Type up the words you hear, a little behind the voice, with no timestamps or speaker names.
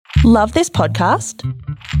Love this podcast?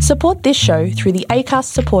 Support this show through the Acast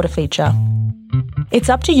supporter feature. It's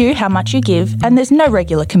up to you how much you give, and there's no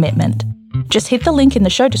regular commitment. Just hit the link in the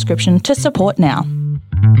show description to support now.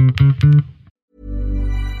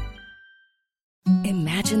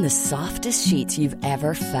 Imagine the softest sheets you've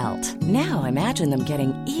ever felt. Now imagine them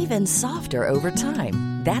getting even softer over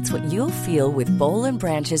time. That's what you'll feel with Boll &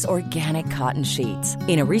 Branch's organic cotton sheets.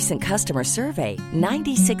 In a recent customer survey,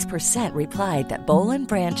 96% replied that Boll &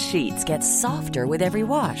 Branch sheets get softer with every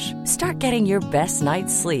wash. Start getting your best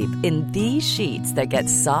night's sleep in these sheets that get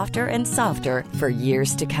softer and softer for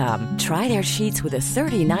years to come. Try their sheets with a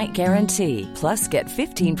 30-night guarantee. Plus, get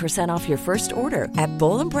 15% off your first order at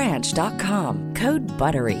bollandbranch.com. Code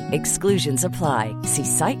BUTTERY. Exclusions apply. See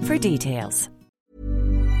site for details.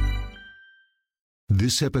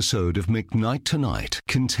 This episode of McKnight Tonight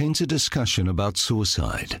contains a discussion about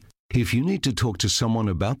suicide. If you need to talk to someone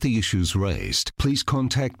about the issues raised, please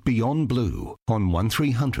contact Beyond Blue on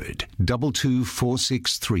 1300 22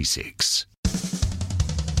 4636.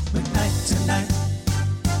 McKnight Tonight.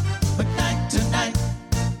 McKnight Tonight.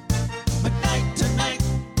 McKnight Tonight.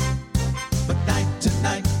 McKnight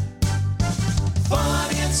Tonight.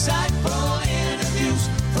 Funny, insightful interviews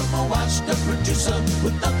from a washed-up producer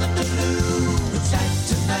with nothing to lose. McKnight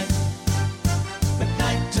Tonight.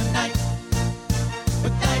 McKnight Tonight.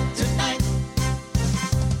 McKnight Tonight.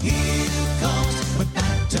 Here comes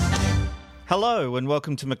McKnight Tonight. Hello and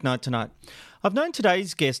welcome to McKnight Tonight. I've known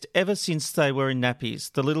today's guest ever since they were in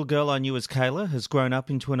nappies. The little girl I knew as Kayla has grown up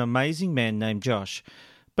into an amazing man named Josh.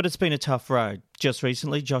 But it's been a tough road. Just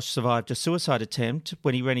recently, Josh survived a suicide attempt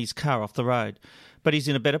when he ran his car off the road. But he's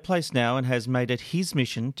in a better place now and has made it his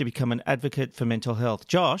mission to become an advocate for mental health.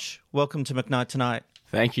 Josh, welcome to McKnight Tonight.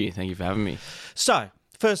 Thank you. Thank you for having me. So,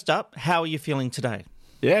 first up, how are you feeling today?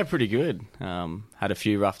 Yeah, pretty good. Had a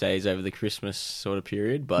few rough days over the Christmas sort of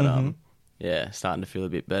period, but yeah, starting to feel a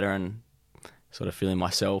bit better and sort of feeling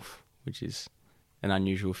myself, which is an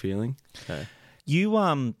unusual feeling. So.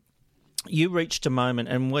 You reached a moment,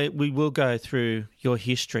 and we will go through your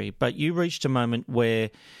history, but you reached a moment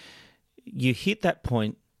where you hit that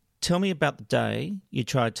point. Tell me about the day you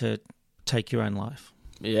tried to take your own life.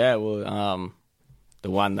 Yeah, well, the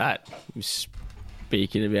one that you're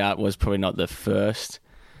speaking about was probably not the first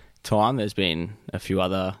time. There's been a few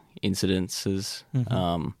other incidences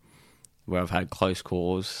where I've had close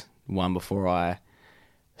calls. One before I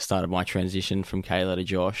started my transition from Kayla to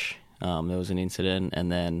Josh, there was an incident,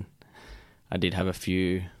 and then I did have a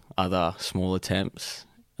few other small attempts.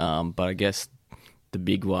 But I guess the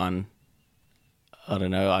big one, I don't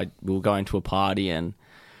know, we were going to a party and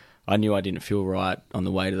I knew I didn't feel right on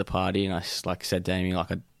the way to the party, and I said to Amy, I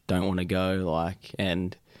don't want to go,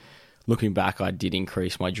 and looking back, I did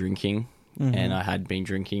increase my drinking, and I had been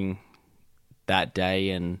drinking that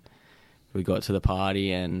day, and we got to the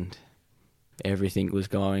party and everything was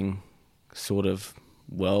going sort of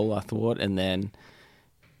well, I thought, and then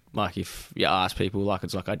if you ask people,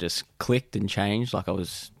 it's like I just clicked and changed, I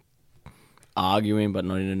was arguing but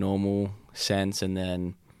not in a normal sense, and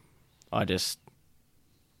then I just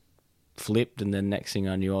flipped, and then next thing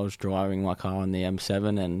I knew I was driving my car on the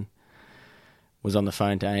M7 and was on the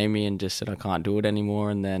phone to Amy and just said I can't do it anymore,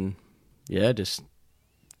 and then just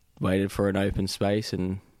waited for an open space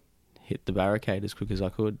and hit the barricade as quick as I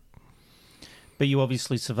could. But you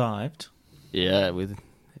obviously survived. Yeah,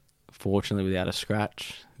 fortunately without a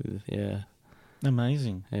scratch. Yeah.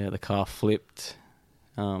 Amazing. Yeah, the car flipped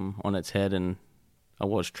on its head and I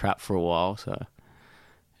was trapped for a while, so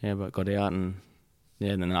yeah, but got out, and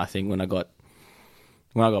then I think when I got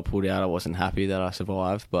pulled out, I wasn't happy that I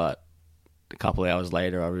survived, but a couple of hours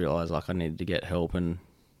later I realised I needed to get help, and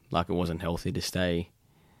it wasn't healthy to stay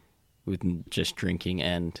with just drinking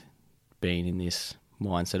and being in this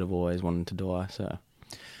mindset of always wanting to die. So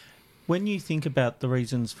when you think about the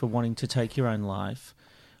reasons for wanting to take your own life,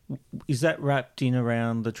 is that wrapped in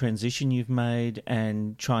around the transition you've made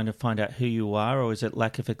and trying to find out who you are, or is it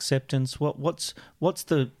lack of acceptance? What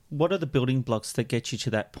are the building blocks that get you to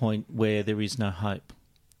that point where there is no hope?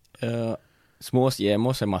 It's more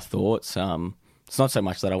so my thoughts. It's not so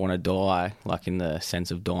much that I want to die, in the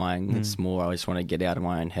sense of dying. It's more I just want to get out of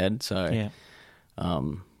my own head. So,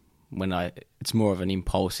 it's more of an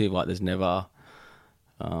impulsive. There's never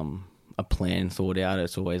a plan thought out.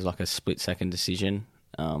 It's always a split-second decision.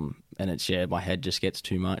 And it's, my head just gets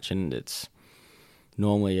too much, and it's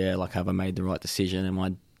normally, have I made the right decision? Am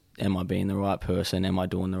I being the right person? Am I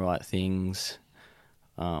doing the right things?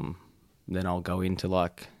 Then I'll go into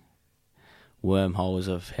wormholes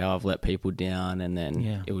of how I've let people down, and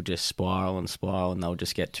then it will just spiral and they'll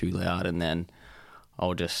just get too loud, and then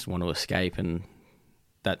I'll just want to escape and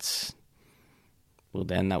then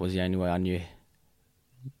that was the only way I knew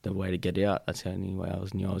the way to get out. That's the only way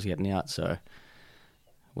knew I was getting out. So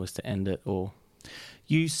was to end it all.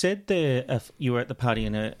 You said there you were at the party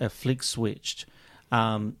and a flick switched.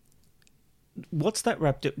 What's that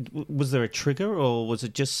wrapped up? Was there a trigger, or was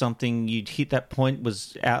it just something you'd hit that point?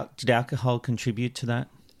 Did alcohol contribute to that?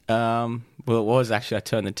 Well, it was actually, I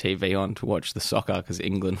turned the TV on to watch the soccer because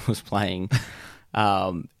England was playing.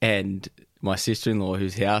 And my sister-in-law,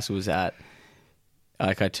 whose house was at,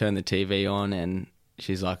 I turned the TV on and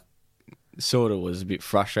she's like, sort of was a bit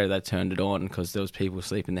frustrated that I turned it on because there was people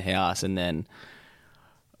asleep in the house. And then,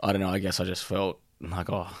 I don't know, I guess I just felt like,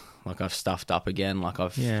 like I've stuffed up again, like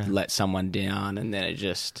I've let someone down, and then it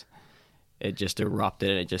just erupted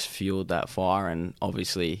and it just fueled that fire. And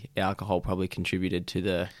obviously alcohol probably contributed to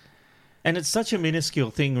the... And it's such a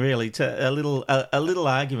minuscule thing, really, to a little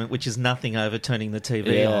argument, which is nothing over turning the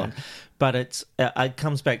TV on. But it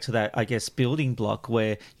comes back to that, I guess, building block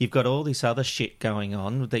where you've got all this other shit going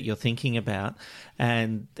on that you're thinking about,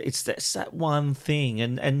 and it's that one thing,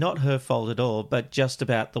 and not her fault at all, but just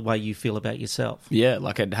about the way you feel about yourself. Yeah,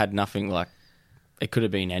 like it had nothing, like it could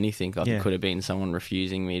have been anything. Like it could have been someone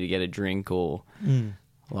refusing me to get a drink, or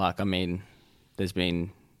like, I mean, there's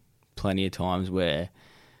been plenty of times where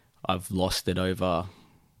I've lost it over,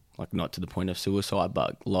 like not to the point of suicide,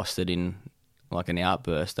 but lost it in like an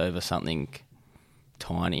outburst over something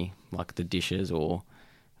tiny, like the dishes,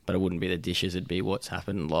 but it wouldn't be the dishes, it'd be what's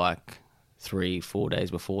happened like 3-4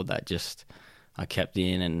 days before that. Just I kept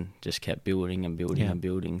in and just kept building and building and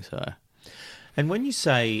building. So, and when you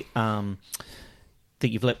say that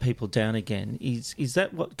you've let people down again, is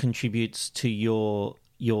that what contributes to your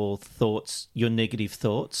thoughts, your negative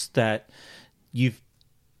thoughts, that you've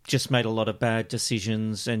just made a lot of bad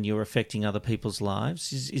decisions and you're affecting other people's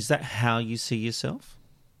lives? Is that how you see yourself?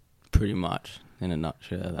 Pretty much, in a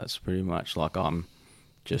nutshell. That's pretty much like I'm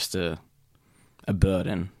just a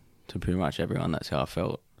burden to pretty much everyone. That's how I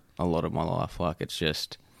felt a lot of my life. Like it's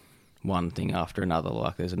just one thing after another.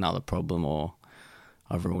 Like there's another problem, or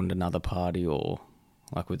I've ruined another party, or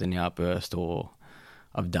like with an outburst, or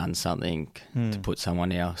I've done something to put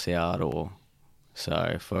someone else out, or...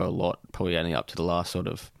 So for a lot, probably only up to the last sort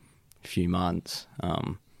of few months,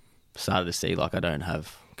 started to see like I don't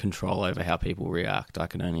have control over how people react. I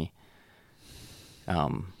can only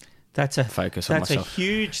focus on myself. That's a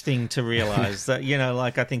huge thing to realise. That, you know,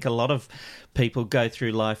 like I think a lot of people go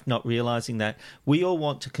through life not realising that we all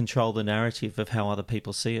want to control the narrative of how other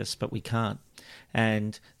people see us, but we can't.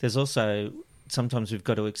 And there's also sometimes we've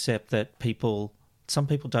got to accept that some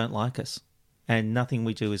people don't like us. And nothing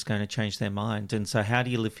we do is going to change their mind. And so how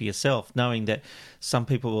do you live for yourself, knowing that some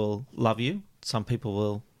people will love you, some people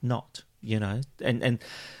will not, you know? And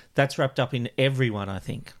that's wrapped up in everyone, I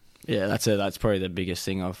think. Yeah, that's probably the biggest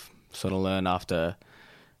thing I've sort of learned after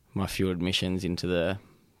my few admissions into the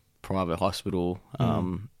private hospital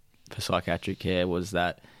for psychiatric care, was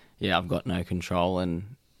that, I've got no control,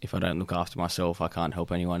 and if I don't look after myself, I can't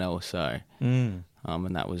help anyone else. So, and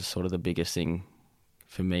that was sort of the biggest thing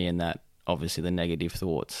for me, in that obviously the negative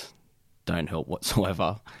thoughts don't help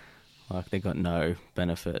whatsoever. Like they got no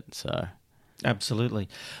benefit. So absolutely.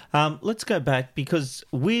 Let's go back, because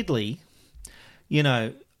weirdly, you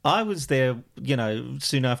know, I was there, you know,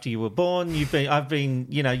 soon after you were born. You've been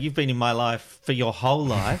in my life for your whole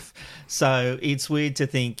life. So it's weird to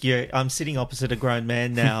think I'm sitting opposite a grown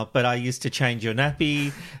man now, but I used to change your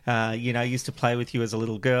nappy. I used to play with you as a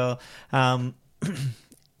little girl.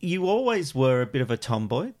 You always were a bit of a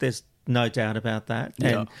tomboy. There's no doubt about that.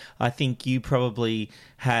 Yeah. And I think you probably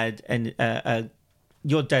had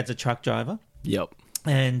your dad's a truck driver. Yep.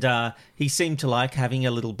 And he seemed to like having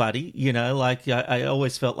a little buddy, you know, like I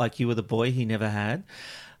always felt like you were the boy he never had.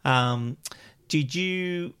 At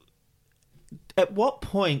what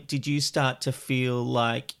point did you start to feel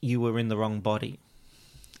like you were in the wrong body?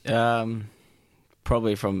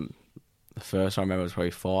 Probably from the first I remember was probably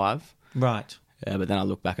 5. Right. Yeah, but then I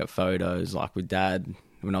look back at photos, like with Dad,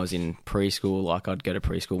 when I was in preschool, like I'd go to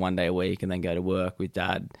preschool one day a week and then go to work with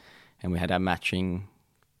Dad, and we had our matching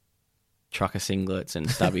trucker singlets and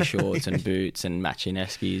stubby shorts and boots and matching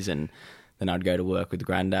eskies, and then I'd go to work with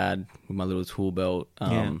Granddad with my little tool belt.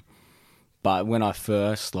 But when I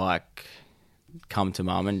first like come to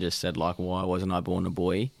Mum and just said like, why wasn't I born a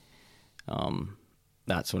boy?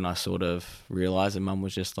 That's when I sort of realised that Mum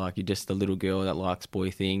was just like, you're just the little girl that likes boy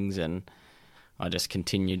things. And I just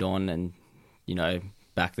continued on, and you know,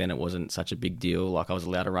 back then it wasn't such a big deal. Like I was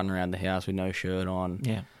allowed to run around the house with no shirt on.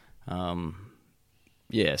 Yeah.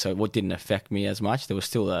 So what didn't affect me as much. There was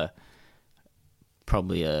still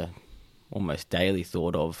probably a almost daily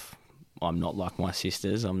thought of, I'm not like my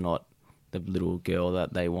sisters. I'm not the little girl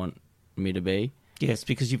that they want me to be. Yes,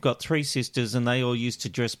 because you've got 3 sisters and they all used to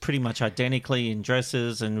dress pretty much identically in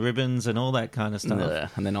dresses and ribbons and all that kind of stuff. Yeah,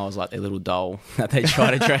 and then I was like their little doll that they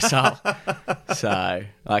try to dress up. So,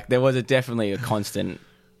 like, there was definitely a constant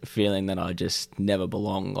feeling that I just never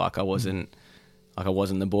belonged. Like, I wasn't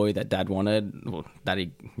the boy that Dad wanted. Well,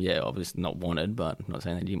 Daddy, obviously not wanted, but I'm not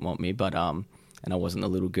saying they didn't want me. But and I wasn't the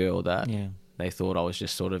little girl that they thought I was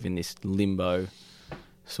just sort of in this limbo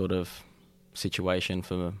sort of situation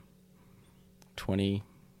for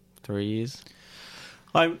 23 years.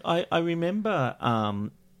 I remember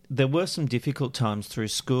there were some difficult times through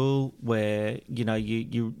school where, you know,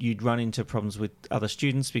 you'd run into problems with other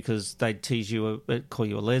students because they'd tease you, call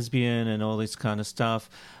you a lesbian and all this kind of stuff.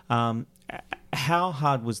 How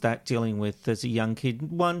hard was that dealing with as a young kid?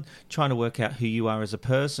 One, trying to work out who you are as a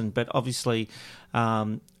person, but obviously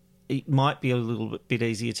it might be a little bit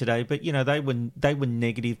easier today, but, you know, they were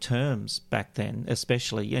negative terms back then,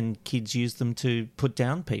 especially, and kids used them to put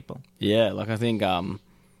down people. Yeah, like I think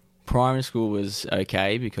primary school was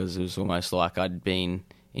okay because it was almost like I'd been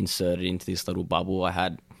inserted into this little bubble. I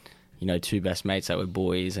had, you know, 2 best mates that were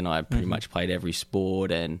boys, and I pretty much played every sport,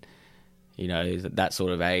 and, you know, that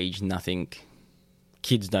sort of age,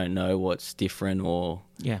 kids don't know what's different or...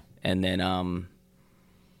 Yeah. And then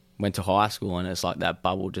went to high school, and it's like that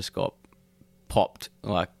bubble just got popped.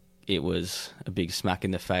 Like, it was a big smack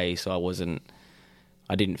in the face. I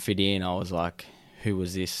didn't fit in. I was like, who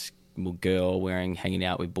was this little girl hanging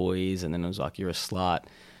out with boys? And then it was like, you're a slut,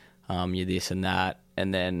 you're this and that.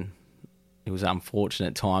 And then it was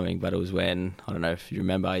unfortunate timing, but it was when, I don't know if you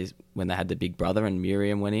remember, when they had the big brother and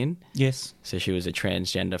Miriam went in. Yes. So she was a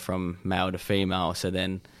transgender from male to female. So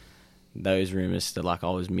then those rumours that, like,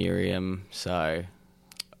 I was Miriam, so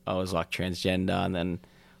I was like transgender, and then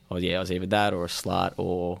I was either that or a slut,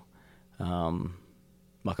 or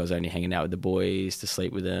like I was only hanging out with the boys to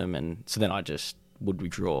sleep with them, and so then I just would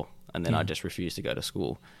withdraw, and then I just refused to go to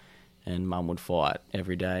school, and Mum would fight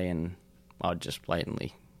every day, and I'd just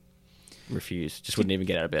blatantly refuse, wouldn't even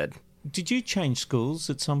get out of bed. Did you change schools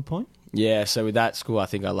at some point? Yeah, so with that school, I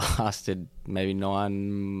think I lasted maybe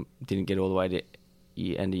 9, didn't get all the way to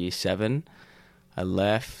end of year 7. I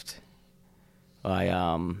left.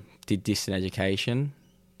 I did distant education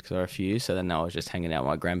because I refused. So then I was just hanging out with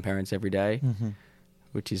my grandparents every day,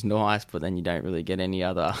 which is nice, but then you don't really get any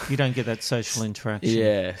other... You don't get that social interaction.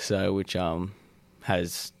 Yeah, so which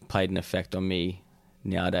has played an effect on me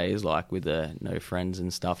nowadays, like with the no friends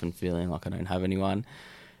and stuff and feeling like I don't have anyone.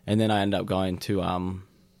 And then I ended up going to, I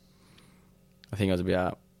think I was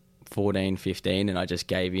about 14, 15, and I just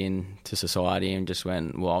gave in to society and just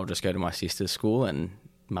went, well, I'll just go to my sister's school, and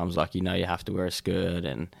Mum's like, you know, you have to wear a skirt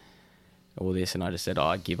and all this. And I just said,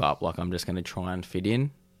 I give up. Like, I'm just going to try and fit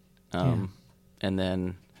in. And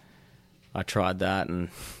then I tried that, and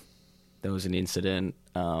there was an incident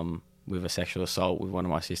with a sexual assault with one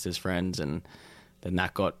of my sister's friends, and then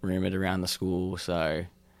that got rumoured around the school. So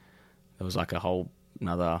there was like a whole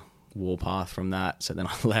another warpath from that. So then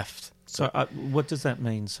I left. So what does that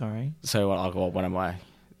mean? Sorry. So I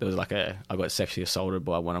got sexually assaulted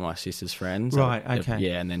by one of my sister's friends. Right. Okay.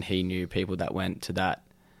 Yeah, and then he knew people that went to that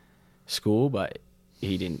school, but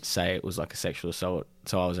he didn't say it was like a sexual assault.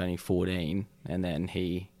 So I was only 14, and then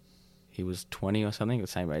he was 20 or something, the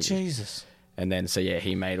same age. Jesus. And then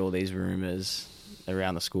he made all these rumours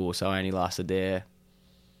around the school. So I only lasted there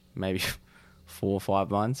maybe 4 or 5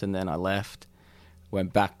 months, and then I left,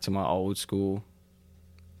 went back to my old school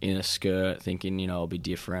in a skirt, thinking, you know, I'll be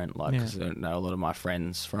different, like, because I don't know, a lot of my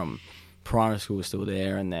friends from primary school were still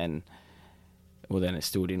there, and then it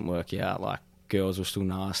still didn't work out. Like, girls were still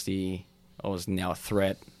nasty. I was now a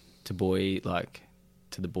threat to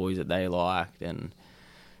the boys that they liked, and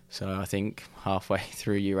so I think halfway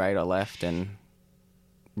through year 8 I left and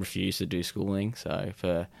refused to do schooling. So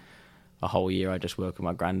for a whole year I just worked with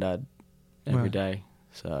my granddad every day.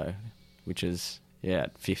 So, which is... Yeah,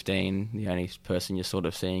 at 15, the only person you're sort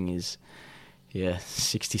of seeing is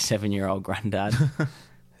 67-year-old granddad.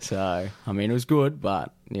 So, I mean, it was good,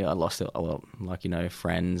 but I lost a lot, like, you know,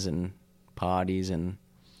 friends and parties and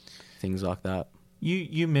things like that.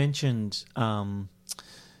 You mentioned a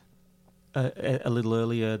little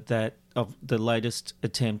earlier that of the latest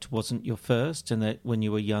attempt wasn't your first, and that when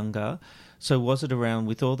you were younger. So was it around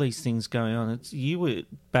with all these things going on? You were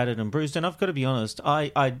battered and bruised, and I've got to be honest,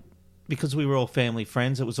 I because we were all family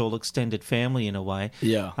friends, it was all extended family in a way.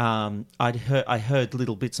 Yeah. I heard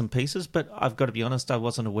little bits and pieces, but I've got to be honest, I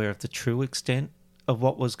wasn't aware of the true extent of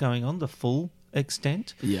what was going on, the full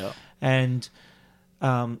extent. Yeah. And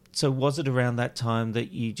so was it around that time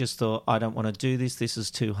that you just thought, I don't want to do this, this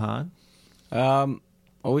is too hard? I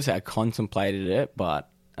always had contemplated it, but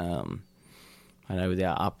I know with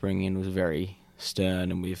our upbringing it was very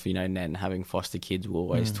stern, and with, you know, Nan having foster kids, we're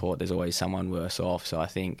always taught there's always someone worse off. So I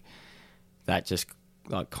think that just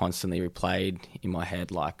like constantly replayed in my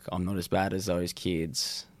head, like, I'm not as bad as those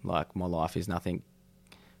kids. Like, my life is nothing.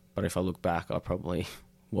 But if I look back, I probably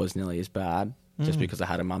was nearly as bad just because I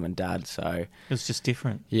had a mum and dad. So It was just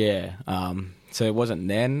different. yeah. So it wasn't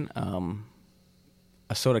then.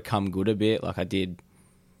 I sort of come good a bit. Like, I did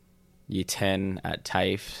year 10 at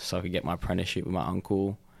TAFE so I could get my apprenticeship with my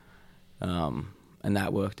uncle. And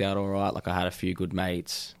that worked out all right. Like, I had a few good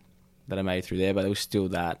mates that I made through there, but it was still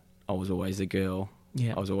that I was always the girl.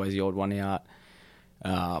 Yeah. I was always the odd one out.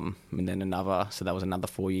 And then so that was another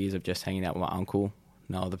 4 years of just hanging out with my uncle,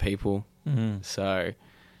 no other people. So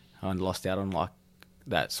I lost out on like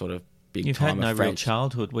that sort of big You've time had no of real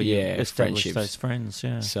childhood where you established friendships. those friends,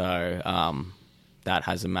 yeah. So that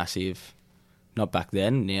has a massive, not back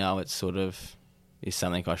then, now it's sort of is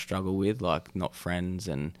something I struggle with, like not friends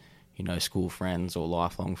and, you know, school friends or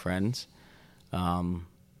lifelong friends.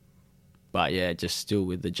 But yeah, just still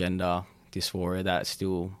with the gender dysphoria, that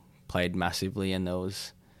still played massively. And there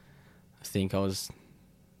was, I think I'd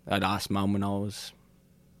asked mum when I was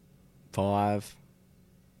 5,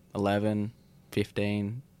 11,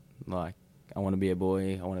 15, like, I want to be a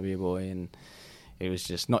boy. And it was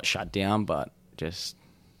just not shut down, but just,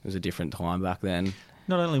 it was a different time back then.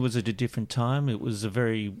 Not only was it a different time, it was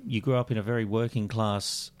you grew up in a very working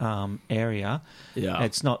class area. Yeah.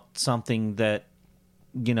 It's not something that,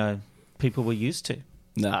 you know, people were used to.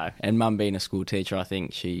 No, and mum being a school teacher, I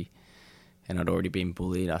think and I'd already been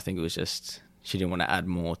bullied. I think it was just, she didn't want to add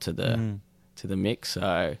more to the mix.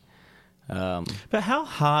 So, but how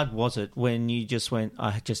hard was it when you just went,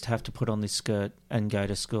 I just have to put on this skirt and go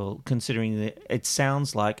to school, considering that it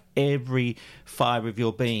sounds like every fibre of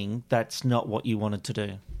your being, that's not what you wanted to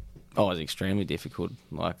do? Oh, it was extremely difficult.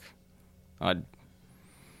 Like, I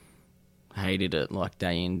hated it, like,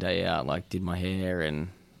 day in, day out, like, did my hair and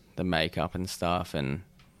the makeup and stuff, and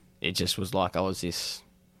it just was like I was this,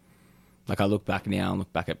 like, I look back now and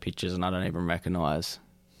look back at pictures and I don't even recognise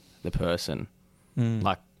the person.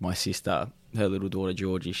 Like, my sister, her little daughter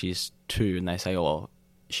Georgie, she's 2, and they say, oh,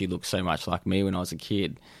 she looks so much like me when I was a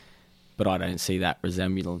kid, but I don't see that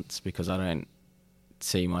resemblance because I don't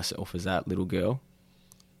see myself as that little girl.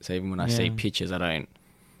 So even when I see pictures,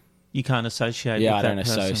 You can't associate yeah, with that I don't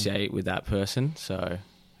person. associate with that person. So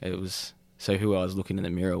so who I was looking in the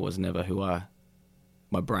mirror was never who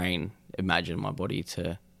my brain imagined my body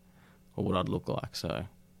to, or what I'd look like. So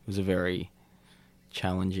it was a very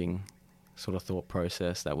challenging sort of thought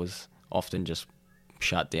process that was often just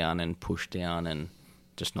shut down and pushed down and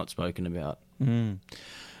just not spoken about.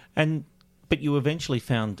 But you eventually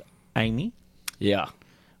found Amy. Yeah.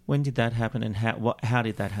 When did that happen, and how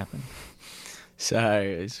did that happen? So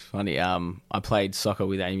it's funny. I played soccer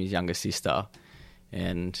with Amy's younger sister,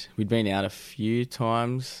 and we'd been out a few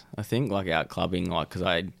times, I think, like out clubbing, like, because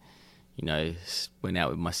I, you know, went out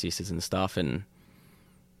with my sisters and stuff, and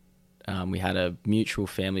we had a mutual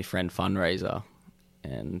family friend fundraiser,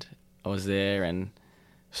 and I was there, and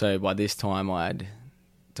so by this time I'd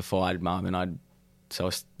defied mum, and I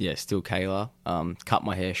was still Kayla, cut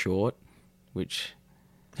my hair short, which...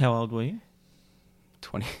 How old were you?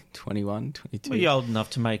 21, 22. Were you old enough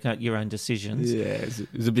to make your own decisions? Yeah, it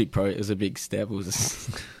was a big step. It was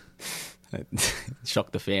it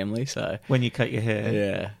shocked the family. So when you cut your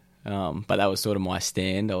hair, yeah. But that was sort of my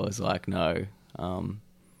stand. I was like, no. And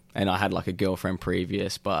I had like a girlfriend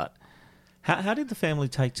previous, but how did the family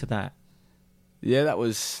take to that? Yeah, that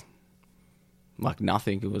was like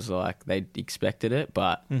nothing. It was like they expected it,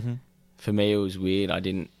 but for me it was weird. I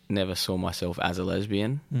never saw myself as a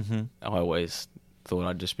lesbian. I always thought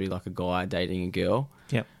I'd just be like a guy dating a girl.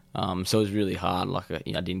 Yep. So it was really hard. Like,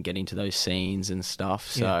 I didn't get into those scenes and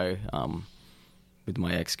stuff. So with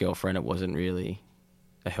my ex-girlfriend, it wasn't really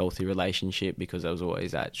a healthy relationship because there was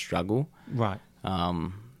always that struggle. Right.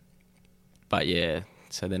 But yeah,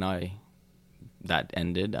 so then that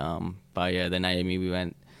ended. But yeah, then Amy, we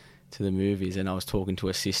went to the movies, and I was talking to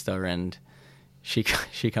her sister, and she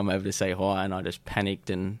come over to say hi, and I just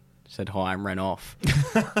panicked and said hi and ran off.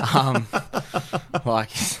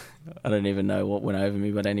 Like, I don't even know what went over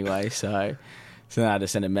me, but anyway, so then I had to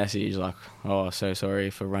send a message like, oh, so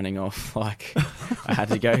sorry for running off. Like, I had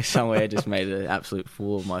to go somewhere, just made an absolute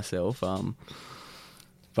fool of myself.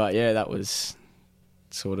 But yeah, that was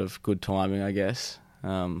sort of good timing, I guess.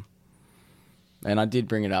 And I did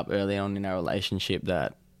bring it up early on in our relationship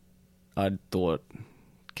that I'd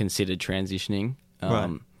considered transitioning.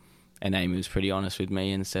 Right. And Amy was pretty honest with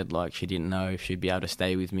me and said, like, she didn't know if she'd be able to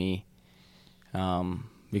stay with me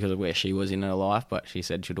because of where she was in her life, but she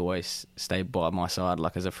said she'd always stay by my side,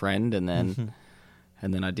 like as a friend. And then,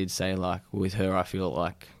 and then I did say, like, with her, I feel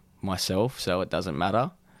like myself, so it doesn't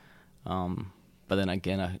matter. But then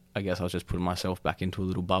again, I guess I was just putting myself back into a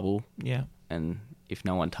little bubble. Yeah. And if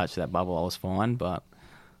no one touched that bubble, I was fine. But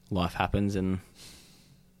life happens and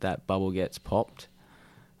that bubble gets popped.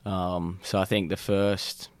 So I think the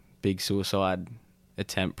first big suicide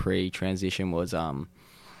attempt pre-transition was I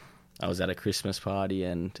was at a Christmas party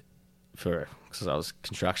and because I was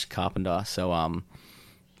construction carpenter, so a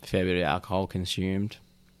fair bit of alcohol consumed,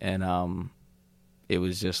 and it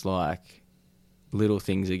was just like little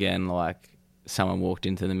things again, like someone walked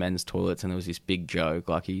into the men's toilets and there was this big joke,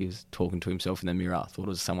 like he was talking to himself in the mirror, I thought it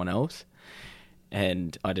was someone else,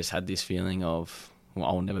 and I just had this feeling of, well,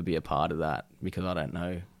 I'll never be a part of that because I don't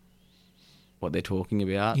know what they're talking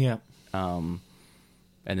about. Yeah. And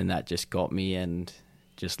then that just got me, and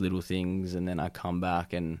just little things, and then I come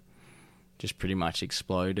back and just pretty much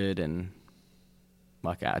exploded, and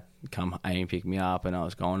like I come Amy pick me up and I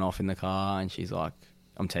was going off in the car and she's like,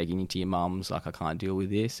 I'm taking you to your mum's, like I can't deal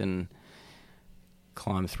with this, and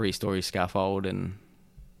climbed 3-story scaffold and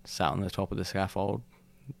sat on the top of the scaffold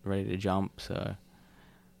ready to jump. So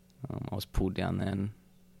I was pulled down then,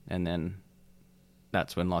 and then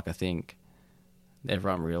that's when, like, I think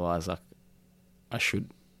everyone realised, like,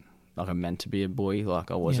 I'm meant to be a boy.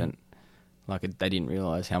 Like, I wasn't, like, they didn't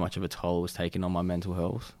realise how much of a toll was taken on my mental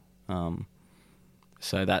health.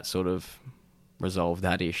 So that sort of resolved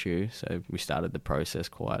that issue. So we started the process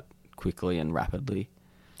quite quickly and rapidly.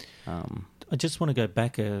 I just want to go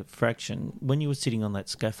back a fraction. When you were sitting on that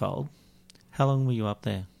scaffold, how long were you up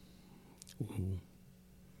there?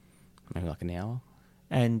 Maybe like an hour.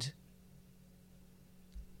 And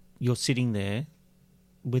you're sitting there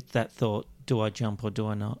with that thought, do I jump or do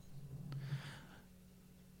I not?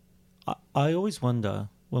 I always wonder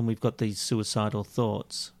when we've got these suicidal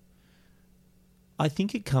thoughts, I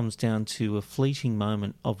think it comes down to a fleeting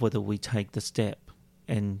moment of whether we take the step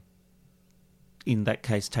and, in that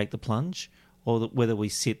case, take the plunge, or whether we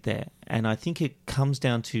sit there. And I think it comes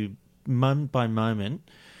down to moment by moment,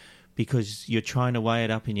 because you're trying to weigh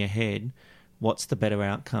it up in your head, what's the better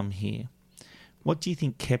outcome here? What do you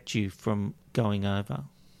think kept you from going over?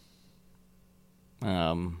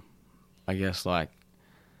 I guess, like,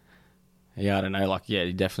 yeah, I don't know, like, yeah,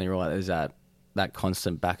 you're definitely right. There's that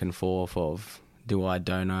constant back and forth of, do I,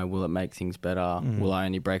 don't I, will it make things better? Will I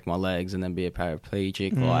only break my legs and then be a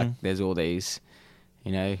paraplegic? Like, there's all these,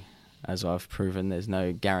 you know, as I've proven, there's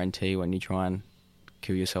no guarantee when you try and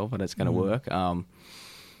kill yourself that it's going to work.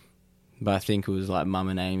 But I think it was like Mum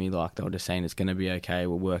and Amy, like, they were just saying it's going to be okay,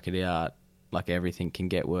 we'll work it out, like everything can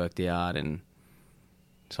get worked out. And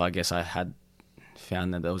so I guess I had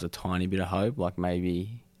found that there was a tiny bit of hope, like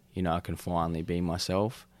maybe, you know, I can finally be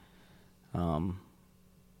myself. And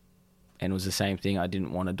it was the same thing, I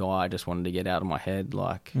didn't want to die, I just wanted to get out of my head.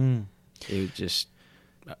 Like, it just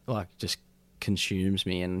consumes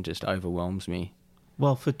me and just overwhelms me.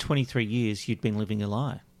 Well, for 23 years, you'd been living a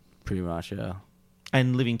lie. Pretty much, yeah.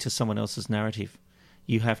 And living to someone else's narrative.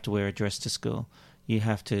 You have to wear a dress to school. You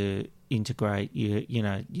have to integrate. You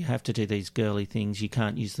know, you have to do these girly things. You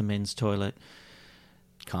can't use the men's toilet.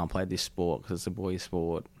 Can't play this sport because it's a boys'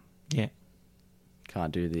 sport. Yeah.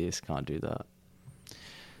 Can't do this, can't do that.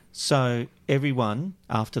 So everyone,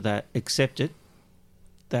 after that, accepted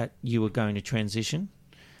that you were going to transition?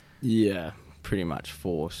 Yeah, pretty much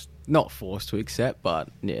forced. Not forced to accept, but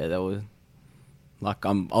yeah, that was... Like,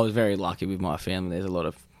 I was very lucky with my family. There's a lot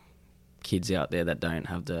of kids out there that don't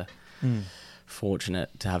have the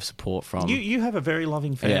fortunate to have support from. You have a very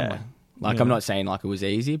loving family. Yeah. Like, I'm not saying like it was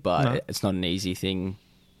easy, but it's not an easy thing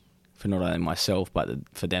for not only myself, but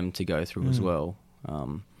for them to go through as well.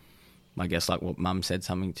 I guess like what Mum said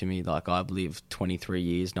something to me, like, I've lived 23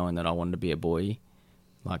 years knowing that I wanted to be a boy.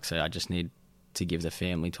 Like, so I just need to give the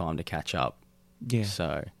family time to catch up. Yeah.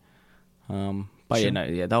 So, but sure.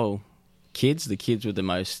 They were... The kids were the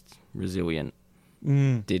most resilient.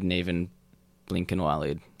 Didn't even blink an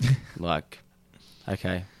eyelid. Like,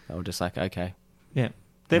 okay. They were just like, okay. Yeah.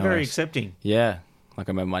 They're very accepting. Yeah. Like,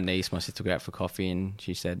 I remember my sister took her out for coffee and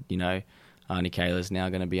she said, you know, Auntie Kayla's now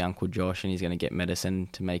going to be Uncle Josh and he's going to get medicine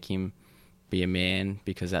to make him be a man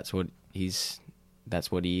because that's what he is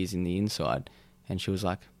in the inside. And she was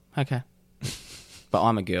like, okay. But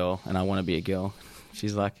I'm a girl and I want to be a girl.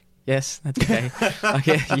 She's like, yes, that's okay. Like,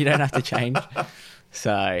 you don't have to change.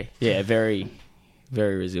 So, yeah, very,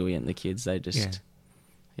 very resilient, the kids. They just,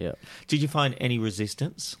 yeah. Did you find any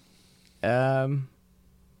resistance? I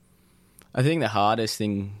think the hardest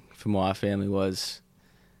thing for my family was,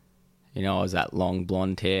 you know, I was that long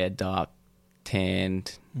blonde hair, dark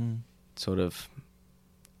tanned, sort of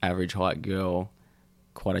average height girl,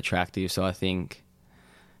 quite attractive. So I think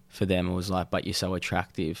for them it was like, but you're so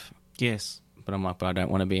attractive. Yes. But I'm like, but I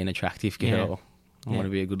don't want to be an attractive girl. I want to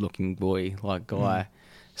be a good looking boy, like guy.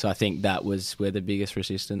 So I think that was where the biggest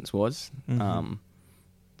resistance was. But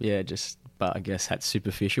I guess that's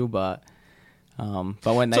superficial. But when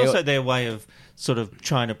it's also their way of sort of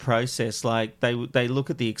trying to process. Like they look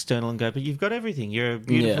at the external and go, but you've got everything. You're a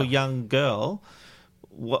beautiful young girl.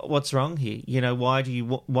 What's wrong here? You know, why do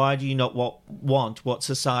you not want what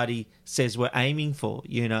society says we're aiming for?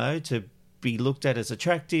 You know, to be looked at as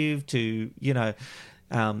attractive, to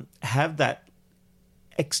have that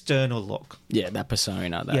external look. Yeah, that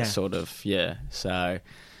persona, that sort of So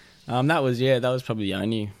that was probably the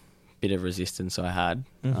only bit of resistance I had.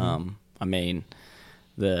 I mean,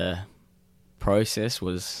 the process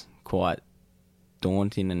was quite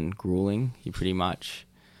daunting and grueling. You pretty much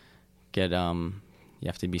get you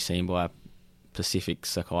have to be seen by a specific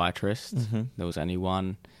psychiatrist. There was only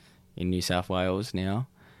one in New South Wales now.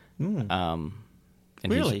 And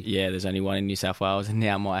really? There's only one in New South Wales, and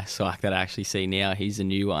now my psych that I actually see now, he's a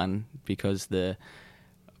new one because the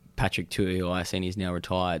Patrick Tui, who I seen, is now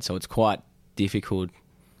retired. So it's quite difficult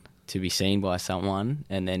to be seen by someone,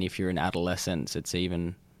 and then if you're in adolescence, it's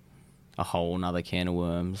even a whole nother can of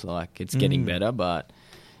worms. Like, it's getting better,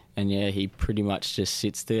 he pretty much just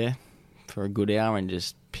sits there for a good hour and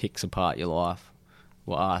just picks apart your life.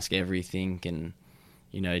 Will ask everything, and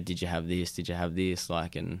did you have this? Did you have this?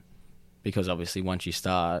 Like, and because obviously once you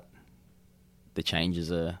start, the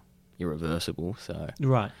changes are irreversible. So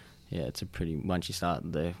right, it's once you start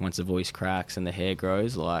once the voice cracks and the hair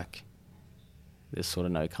grows, like there's sort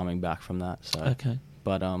of no coming back from that. So okay,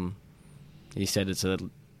 but he said it's a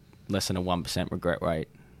less than a 1% regret rate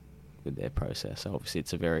with their process. So obviously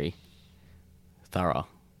it's a very thorough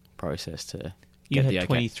process to. You had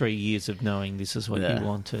 23 years of knowing this is what you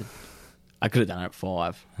wanted. I could have done it at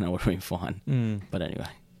 5 and I would have been fine. But anyway,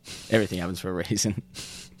 everything happens for a reason.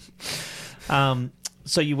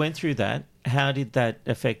 So you went through that. How did that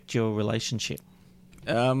affect your relationship?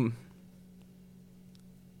 It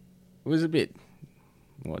was it's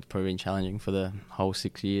probably been challenging for the whole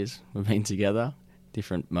 6 years we've been together.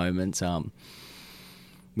 Different moments.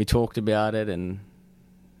 We talked about it, and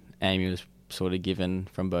Amy was sort of given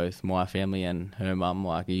from both my family and her mum,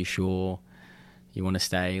 like, are you sure you want to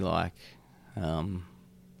stay? Like, and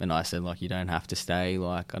I said, like, you don't have to stay.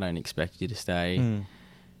 Like, I don't expect you to stay.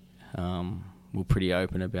 We're pretty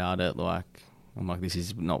open about it. Like, I'm like, this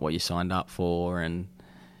is not what you signed up for, and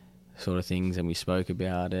sort of things. And we spoke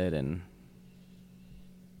about it, and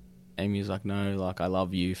Amy was like, no, like, I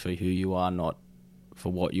love you for who you are, not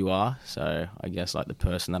for what you are. So I guess, like, the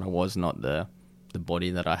person that I was, not the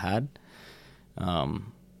body that I had.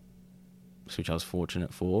 Which I was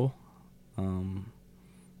fortunate for.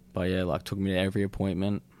 But yeah, like, took me to every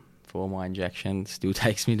appointment for my injection. Still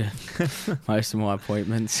takes me to most of my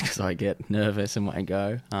appointments because I get nervous and won't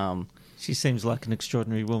go. She seems like an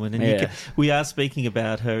extraordinary woman. And we are speaking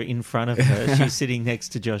about her in front of her. She's sitting next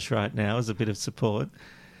to Josh right now as a bit of support.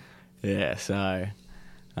 Yeah, so,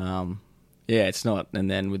 it's not. And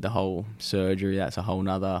then with the whole surgery, that's a whole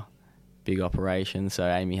nother big operation. So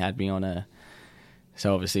Amy had me on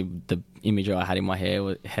so obviously the image I had in my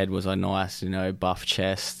head was a nice, buff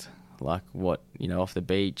chest, like what, off the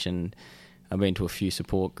beach. And I've been to a few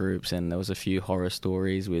support groups, and there was a few horror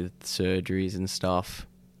stories with surgeries and stuff.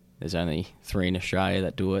 There's only 3 in Australia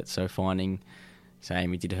that do it. So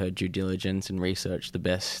Amy did her due diligence and researched the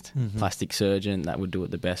best plastic surgeon that would do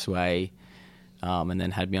it the best way. And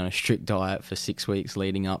then had me on a strict diet for 6 weeks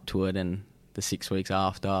leading up to it, and the 6 weeks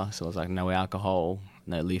after. So I was like, no alcohol,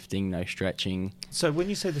 no lifting, no stretching. So when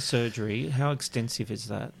you say the surgery, how extensive is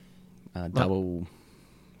that?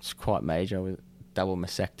 It's quite major, with double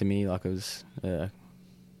mastectomy. Like, it was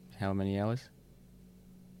how many hours?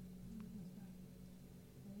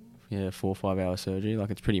 4 or 5 hour surgery. Like,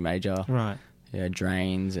 it's pretty major. Right. Yeah,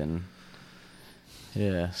 drains and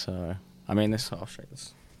so I mean, I'll show you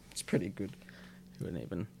this. It's pretty good. You wouldn't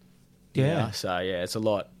even. Yeah. So it's a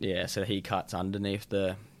lot. Yeah. So he cuts underneath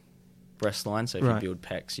the breast line. So if you build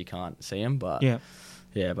pecs, you can't see them. But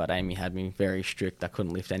but Amy had me very strict. I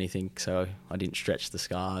couldn't lift anything, so I didn't stretch the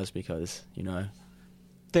scars because they're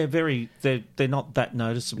not that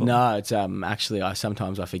noticeable. No, it's actually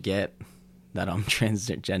sometimes I forget that I'm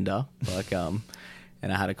transgender. Like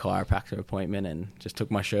and I had a chiropractor appointment and just took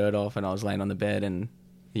my shirt off, and I was laying on the bed, and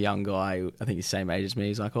the young guy, I think he's the same age as me,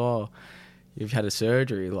 he's like, oh, you've had a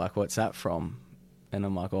surgery, like, what's that from? And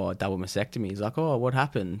I'm like, oh, double mastectomy. He's like, oh, what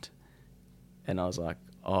happened? And I was like,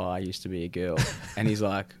 oh, I used to be a girl. And he's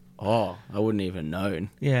like, I wouldn't even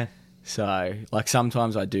known. Yeah. So, like,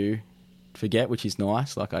 sometimes I do forget, which is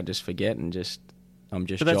nice. Like, I just forget and I'm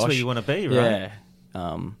just But that's Josh. where you want to be, right?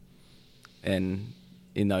 Yeah. And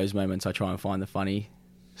in those moments, I try and find the funny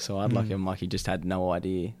side. Like, I'm like, you just had no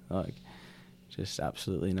idea. Like, just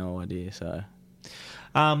absolutely no idea. So,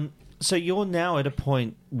 So you're now at a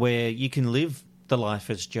point where you can live the life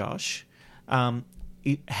as Josh.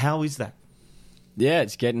 How is that? yeah,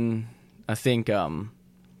 it's getting, I think,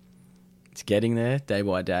 it's getting there day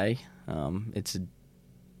by day. It's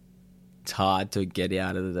hard to get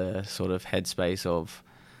out of the sort of headspace of,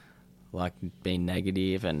 like, being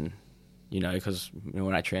negative and, because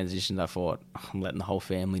when I transitioned, I thought, I'm letting the whole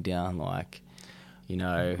family down. Like,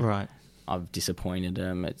 Right. I've disappointed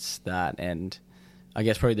them. It's that. And I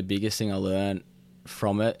guess probably the biggest thing I learned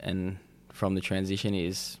from it and from the transition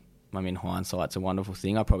is, I mean, hindsight's a wonderful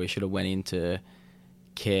thing. I probably should have went into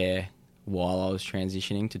care while I was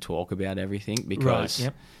transitioning to talk about everything, because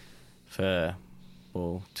Right, yep.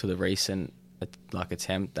 to the recent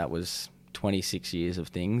attempt, that was 26 years of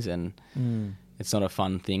things, and it's not a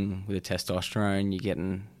fun thing with the testosterone. You're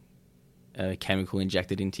getting a chemical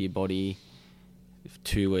injected into your body for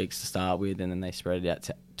 2 weeks to start with, and then they spread it out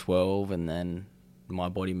to 12, and then my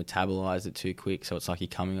body metabolized it too quick, so it's like you're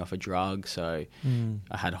coming off a drug. So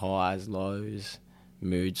I had highs, lows,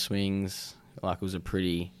 mood swings. Like, it was a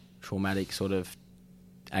pretty traumatic sort of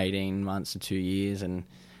 18 months to 2 years, and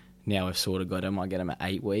now I've sort of got them. I get them at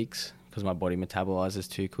 8 weeks because my body metabolizes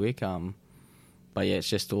too quick. But yeah, it's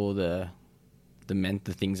just all the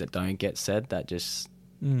things that don't get said that just,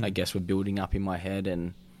 I guess, were building up in my head,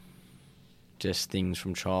 and just things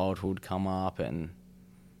from childhood come up, and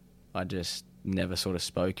I just never sort of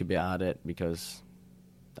spoke about it because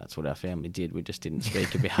that's what our family did. We just didn't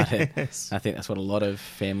speak about it. Yes. I think that's what a lot of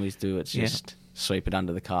families do. It's just sweep it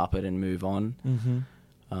under the carpet and move on.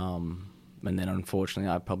 And then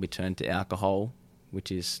unfortunately I probably turned to alcohol,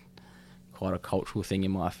 which is quite a cultural thing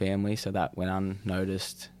in my family. So that went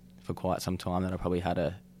unnoticed for quite some time, that I probably had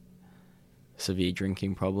a severe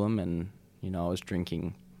drinking problem. And, I was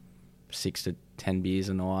drinking 6 to 10 beers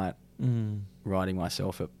a night, riding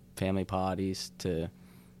myself at family parties to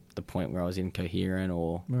the point where I was incoherent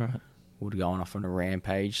or would go off on a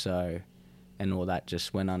rampage. So, and all that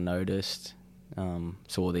just went unnoticed. So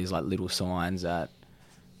all these like little signs that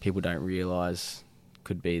people don't realise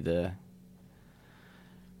could be the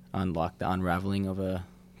unravelling of a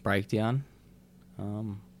breakdown.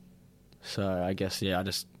 So I guess,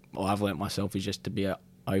 I've learnt myself is just to be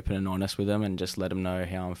open and honest with them and just let them know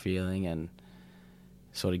how I'm feeling, and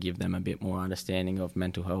sort of give them a bit more understanding of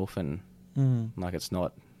mental health, and like, it's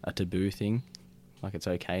not a taboo thing. Like, it's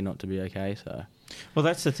okay not to be okay. So, well,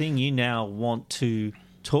 that's the thing. You now want to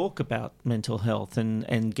talk about mental health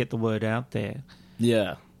and get the word out there.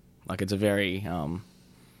 Yeah. Like, it's a very,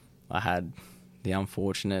 I had the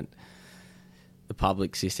unfortunate, the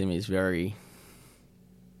public system is very,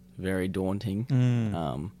 very daunting.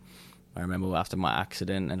 I remember after my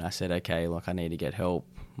accident, and I said, okay, like, I need to get help.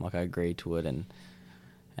 Like, I agreed to it, and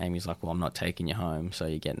Amy's like, well, I'm not taking you home, so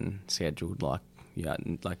you're getting scheduled, like you're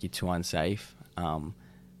too unsafe. And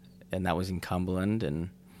that was in Cumberland, and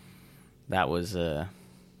that was I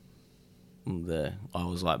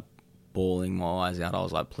was like bawling my eyes out. I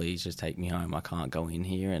was like, please just take me home. I can't go in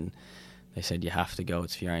here. And they said, you have to go.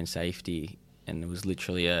 It's for your own safety. And it was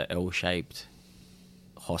literally a L-shaped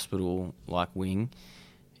hospital like wing.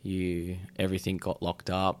 Everything got locked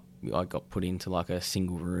up. I got put into like a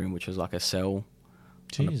single room, which was like a cell.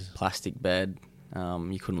 On a plastic bed.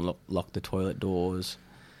 You couldn't lock the toilet doors.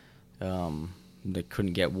 They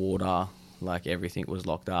couldn't get water. Like, everything was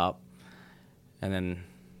locked up. And then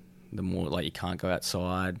you can't go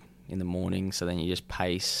outside in the morning, so then you just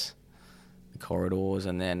pace the corridors,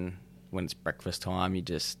 and then when it's breakfast time, you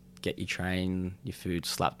just get your train, your food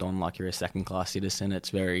slapped on like you're a second-class citizen. It's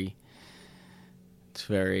very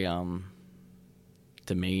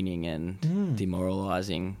demeaning and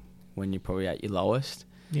demoralising when you're probably at your lowest.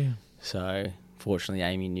 Yeah. So, fortunately,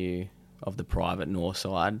 Amy knew of the private north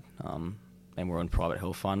side, and we're on private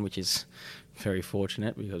health fund, which is very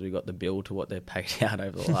fortunate because we got the bill to what they've paid out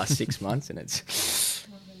over the last 6 months, and it's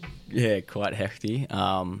quite hefty.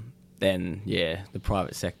 Then the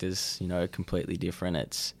private sector's completely different.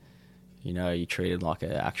 It's you're treated like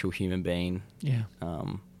an actual human being. Yeah.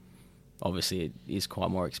 Obviously, it is quite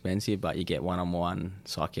more expensive, but you get one-on-one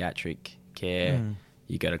psychiatric care.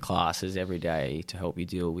 You go to classes every day to help you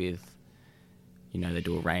deal with, they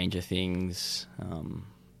do a range of things.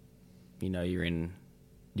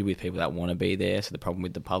 You're with people that want to be there. So the problem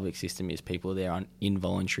with the public system is people are there on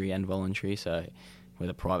involuntary and voluntary. So with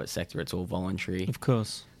the private sector, it's all voluntary. Of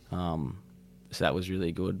course. So that was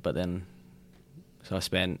really good. But then, so I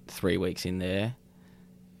spent 3 weeks in there,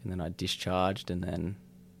 and then I discharged, and then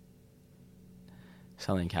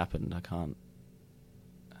something happened.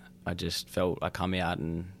 I just felt I come out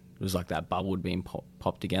and it was like that bubble had been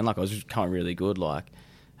popped again. Like I was coming really good, like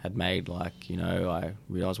had made like, you know, I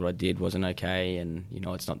realised what I did wasn't okay, and, you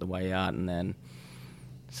know, it's not the way out. And then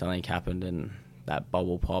something happened and that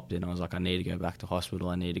bubble popped, and I was like, I need to go back to hospital.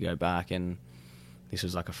 I need to go back. And this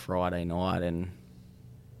was like a Friday night, and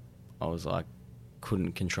I was like,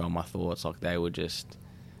 couldn't control my thoughts. Like they were just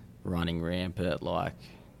running rampant, like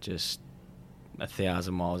just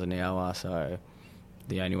 1,000 miles an hour. So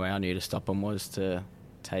the only way I knew to stop them was to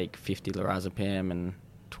take 50 lorazepam and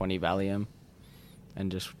 20 Valium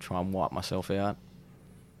and just try and wipe myself out,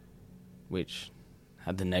 which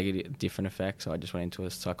had the different effects. So I just went into a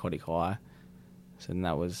psychotic high. So then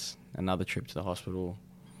that was another trip to the hospital.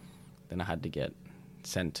 Then I had to get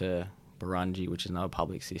sent to Burunji, which is another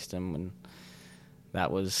public system, and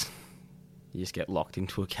that was, you just get locked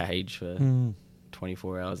into a cage for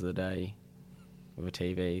 24 hours of the day with a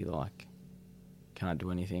TV, like can't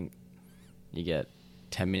do anything. You get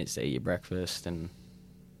 10 minutes to eat your breakfast and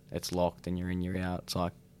it's locked and you're in, you're out. It's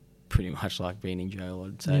like pretty much like being in jail,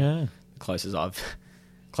 I'd say. Yeah. The closest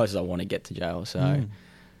I want to get to jail. So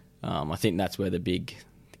I think that's where the big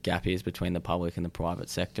gap is between the public and the private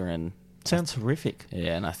sector. And sounds horrific.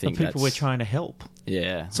 Yeah, and I think the people we're trying to help.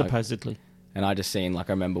 Yeah. Supposedly. And I just seen, like,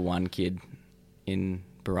 I remember one kid in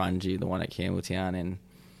Burunji, the one at Campbelltown, and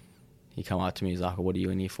he come up to me, he's like, what are you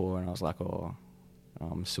in here for? And I was like,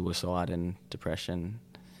 suicide and depression.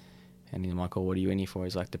 And he's like, what are you in here for?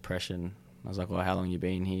 He's like, depression. I was like, how long you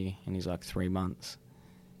been here? And he's like, 3 months.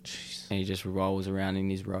 Jeez. And he just rolls around in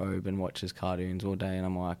his robe and watches cartoons all day. And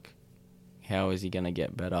I'm like, how is he going to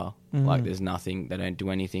get better? Like, there's nothing, they don't do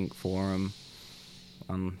anything for him.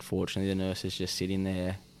 Unfortunately, the nurses just sit in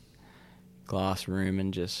their glass room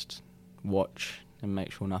and just watch and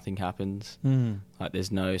make sure nothing happens. Like,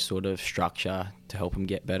 there's no sort of structure to help him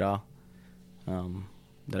get better.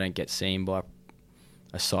 They don't get seen by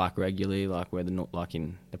a psych regularly, like where they're not, like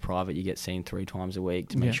in the private, you get seen 3 times a week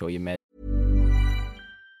to make sure you're med.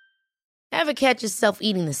 Ever catch yourself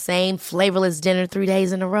eating the same flavorless dinner 3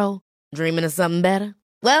 days in a row? Dreaming of something better?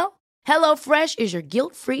 Well, HelloFresh is your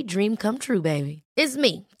guilt-free dream come true, baby. It's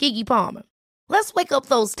me, Keke Palmer. Let's wake up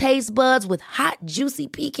those taste buds with hot, juicy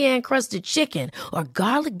pecan-crusted chicken or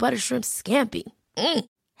garlic butter shrimp scampi.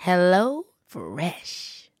 Hello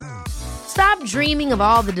Fresh. Stop dreaming of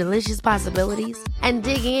all the delicious possibilities and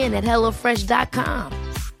dig in at HelloFresh.com.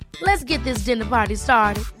 Let's get this dinner party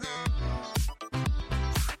started.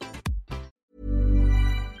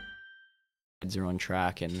 Are on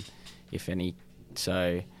track, and if any,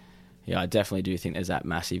 so yeah, I definitely do think there's that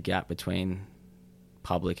massive gap between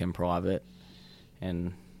public and private.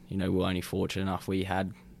 And, you know, we're only fortunate enough we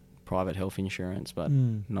had private health insurance, but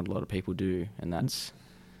not a lot of people do. And that's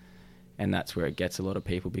where it gets a lot of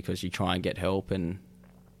people, because you try and get help, and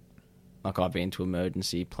like I've been to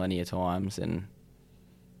emergency plenty of times and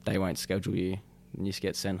they won't schedule you and you just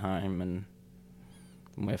get sent home. And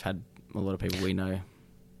we've had a lot of people we know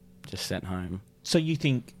just sent home. So you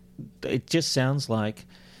think, it just sounds like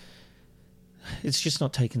it's just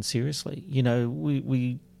not taken seriously. You know,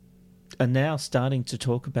 we are now starting to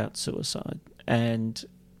talk about suicide, and,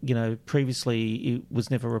 you know, previously it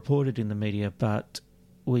was never reported in the media, but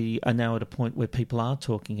we are now at a point where people are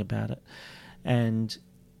talking about it. And,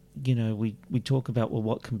 you know, we talk about, well,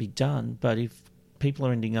 what can be done, but if people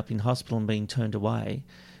are ending up in hospital and being turned away,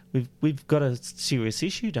 we've got a serious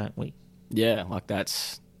issue, don't we? Yeah, like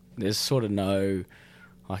there's sort of no,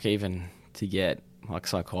 like, even to get like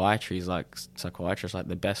psychiatrists, like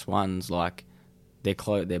the best ones, like their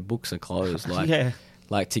books are closed. Like, yeah.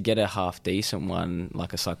 Like to get a half decent one,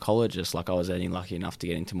 like a psychologist, like I was only lucky enough to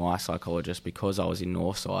get into my psychologist because I was in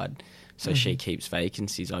Northside, so she keeps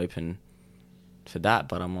vacancies open for that.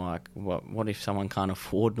 But I'm like, what if someone can't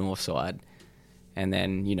afford Northside? And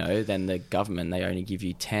then, you know, then the government, they only give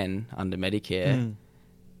you 10 under Medicare,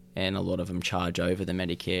 and a lot of them charge over the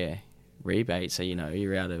Medicare rebate. So, you know,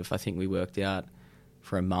 you're out of, I think we worked out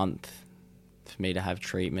for a month for me to have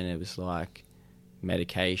treatment, it was like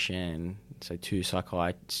medication, so two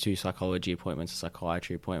psychology appointments, a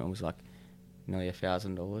psychiatry appointment was like nearly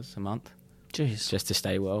 $1,000 a month. Jeez. Just to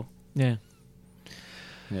stay well. Yeah.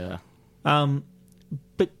 Yeah.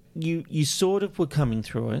 But you sort of were coming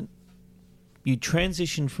through it. You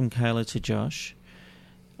transitioned from Kayla to Josh.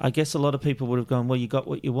 I guess a lot of people would have gone, well, you got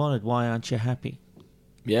what you wanted. Why aren't you happy?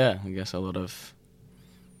 Yeah, I guess a lot of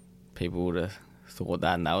people would have thought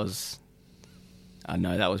that, and that was I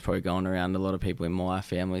know that was probably going around a lot of people in my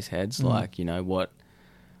family's heads, like, you know, what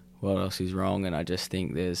else is wrong? And I just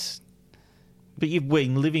think there's... But you've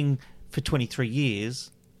been living for 23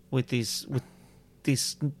 years with this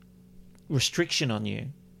restriction on you.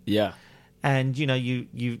 Yeah. And, you know,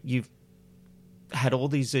 you've had all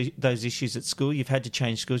those issues at school. You've had to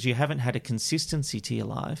change schools. You haven't had a consistency to your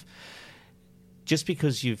life. Just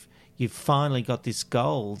because you've finally got this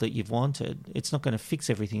goal that you've wanted, it's not going to fix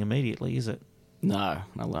everything immediately, is it? No,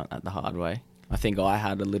 I learnt that the hard way. I think I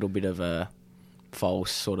had a little bit of a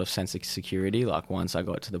false sort of sense of security. Like once I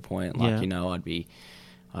got to the point, like, you know, I'd be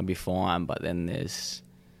fine. But then there's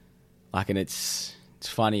like, and it's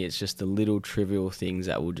funny. It's just the little trivial things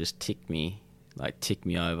that will just tick me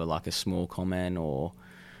over, like a small comment or,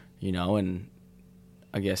 you know. And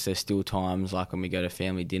I guess there's still times like when we go to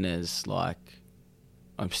family dinners, like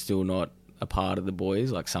I'm still not a part of the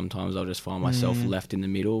boys. Like sometimes I'll just find myself left in the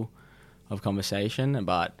middle of conversation.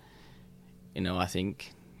 But, you know, I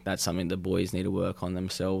think that's something the boys need to work on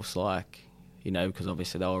themselves, like, you know, because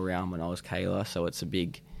obviously they were around when I was Kayla, so it's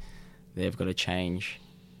they've got to change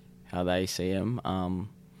how they see him.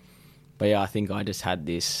 But yeah, I think I just had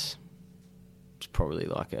this, it's probably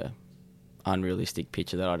like a unrealistic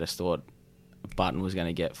picture that I just thought a button was going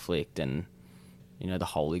to get flicked and, you know, the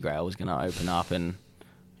Holy Grail was going to open up and,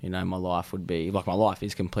 you know, my life would be, like my life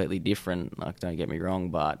is completely different, like don't get me wrong,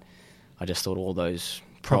 but I just thought all those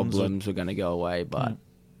problems were going to go away, but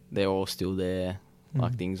they're all still there.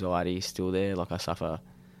 Like the anxiety is still there. Like I suffer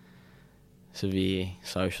severe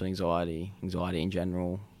social anxiety in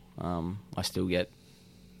general. I still get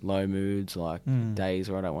low moods, like days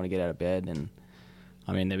where I don't want to get out of bed. And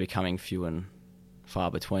I mean, they're becoming few and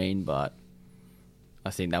far between, but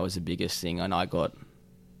I think that was the biggest thing. And I got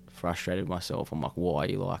frustrated with myself. I'm like, why are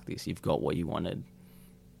you like this? You've got what you wanted.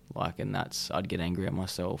 Like, and I'd get angry at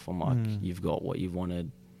myself. I'm like, you've got what you've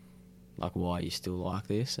wanted. Like, why are you still like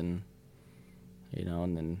this? And, you know,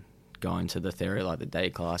 and then going to the therapy, like the day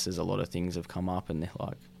classes, a lot of things have come up and they're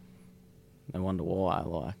like, no wonder why.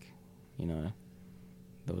 Like, you know,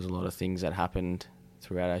 there was a lot of things that happened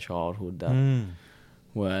throughout our childhood that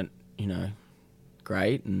weren't, you know,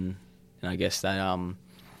 great. And I guess they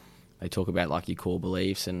talk about like your core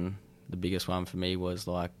beliefs, and the biggest one for me was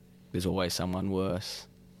like, there's always someone worse.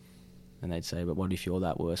 And they'd say, but what if you're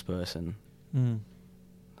that worst person?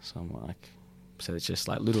 So I'm like, so it's just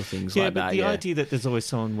like little things like that. The idea that there's always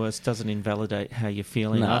someone worse doesn't invalidate how you're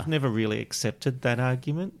feeling. No. I've never really accepted that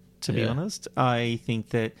argument, to be honest. I think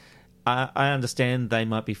that I understand they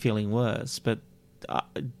might be feeling worse, but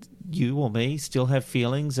you or me still have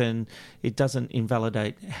feelings, and it doesn't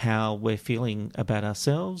invalidate how we're feeling about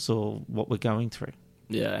ourselves or what we're going through.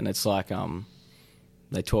 Yeah, and it's like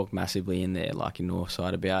they talk massively in there, like in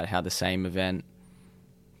Northside, about how the same event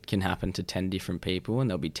can happen to 10 different people and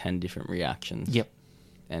there'll be 10 different reactions. Yep.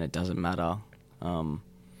 And it doesn't matter.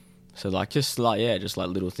 So like just like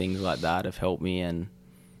little things like that have helped me, and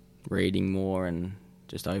reading more and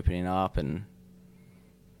just opening up. And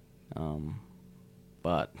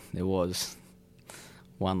but there was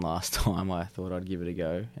one last time I thought I'd give it a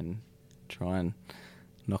go and try and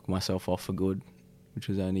knock myself off for good, which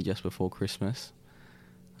was only just before Christmas.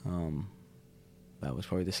 That was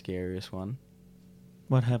probably the scariest one.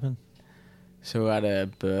 What happened? So we're at a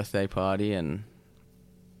birthday party, and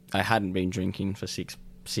I hadn't been drinking for six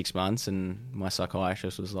months, and my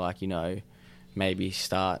psychiatrist was like, you know, maybe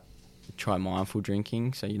try mindful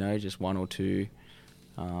drinking, so, you know, just one or two.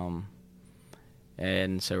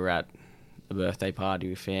 And so we're at a birthday party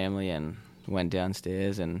with family and went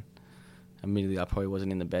downstairs, and immediately I probably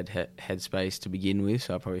wasn't in the bed headspace to begin with,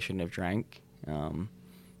 so I probably shouldn't have drank. So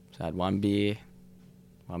I had one beer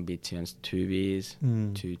turns to 2 beers,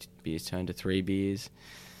 2 beers turn to 3 beers.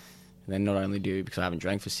 And then not only because I haven't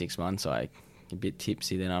drank for 6 months, I'm a bit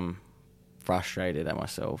tipsy, then I'm frustrated at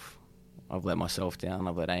myself. I've let myself down,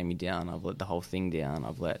 I've let Amy down, I've let the whole thing down,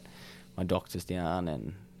 I've let my doctors down,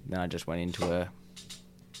 and then I just went into a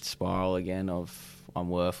spiral again of I'm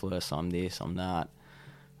worthless, I'm this, I'm that.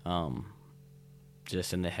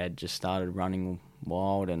 Just in the head just started running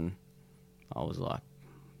wild, and I was like,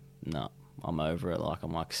 no, I'm over it. Like,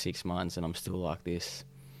 I'm like 6 months and I'm still like this.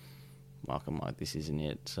 Like, I'm like, this isn't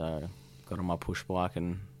it. So got on my push bike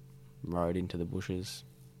and rode into the bushes.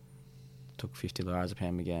 Took 50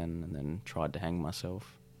 lorazepam again, and then tried to hang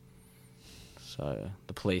myself. So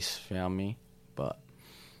the police found me, but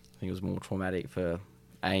I think it was more traumatic for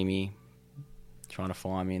Amy trying to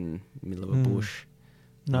find me in the middle of a bush.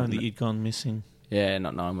 Knowing that you'd gone missing. Yeah,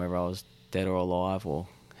 not knowing whether I was dead or alive or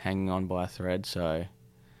hanging on by a thread. So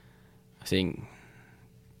I think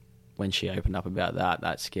when she opened up about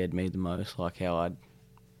that scared me the most, like how I'd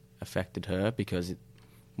affected her, because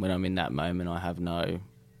when I'm in that moment, I have no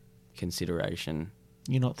consideration.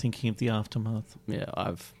 You're not thinking of the aftermath. Yeah,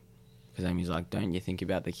 because Amy's like, don't you think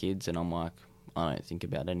about the kids? And I'm like, I don't think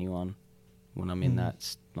about anyone when I'm in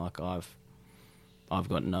that. Like, I've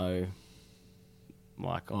got no,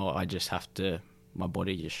 like, I just have to, my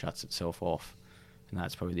body just shuts itself off. And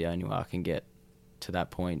that's probably the only way I can get to that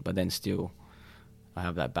point. But then still, I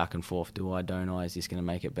have that back and forth. Do I, don't I? Is this going to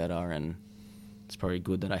make it better? And it's probably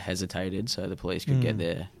good that I hesitated so the police could get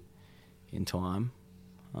there in time.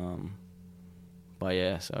 But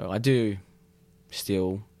yeah, so I do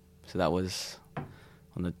still. So that was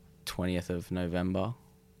on the 20th of November,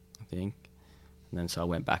 I think. And then so I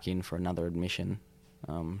went back in for another admission,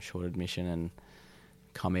 short admission, and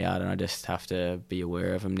come out, and I just have to be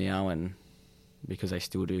aware of them now, and because they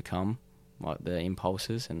still do come, like the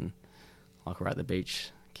impulses. And like we're at the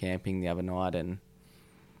beach camping the other night, and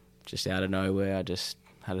just out of nowhere I just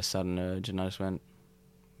had a sudden urge, and I just went,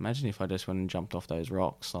 imagine if I just went and jumped off those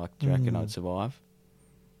rocks, like, do you reckon I'd survive?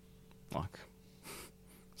 Like,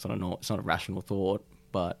 it's not a rational thought,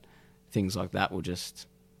 but things like that I'll just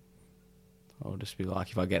be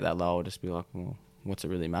like, if I get that low, I'll just be like, well, what's it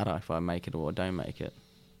really matter if I make it or I don't make it?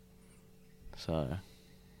 So,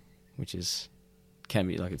 which can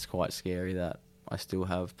be, like, it's quite scary that I still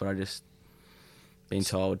have, but I just been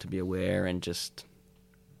told to be aware and just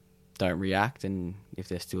don't react, and if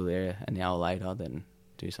they're still there an hour later, then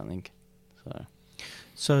do something.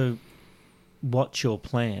 So what's your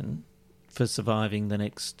plan for surviving the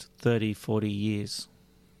next 30, 40 years?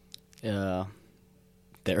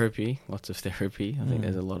 Therapy, lots of therapy. I think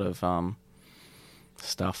there's a lot of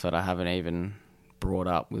stuff that I haven't even brought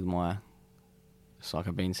up with my... It's like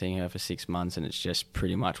I've been seeing her for 6 months, and it's just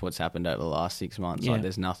pretty much what's happened over the last 6 months. Yeah. Like,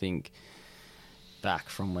 there's nothing back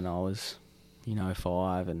from when I was,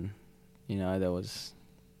 5, and, there was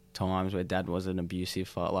times where Dad was an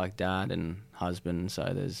abusive, like Dad and husband,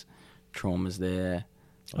 so there's traumas there.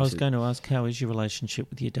 I was going to ask, how is your relationship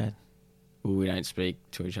with your dad? Well, we don't speak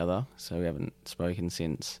to each other, so we haven't spoken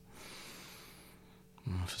since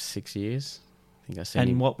for 6 years. I think I seen him.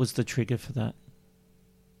 And what was the trigger for that?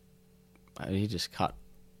 He just cut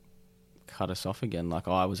us off again. Like,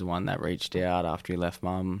 I was the one that reached out after he left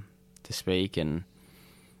Mum to speak and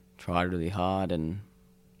tried really hard, and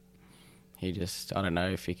he just, I don't know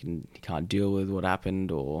if he can't deal with what happened,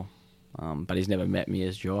 or but he's never met me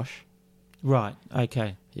as Josh. Right,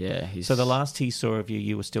 okay. Yeah. So the last he saw of you,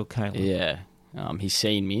 you were still Caleb? Yeah. He's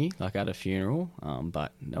seen me, like, at a funeral,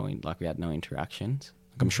 but we had no interactions.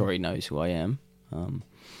 Like, I'm sure he knows who I am.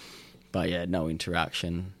 But yeah, no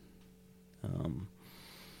interaction.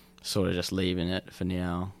 Sort of just leaving it for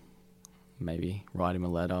now. Maybe write him a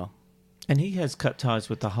letter. And he has cut ties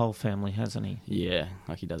with the whole family, hasn't he? Yeah,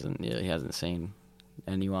 like he hasn't seen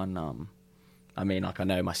anyone. I mean, like, I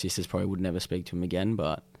know my sisters probably would never speak to him again,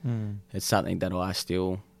 but it's something that I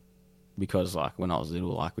still, because, like, when I was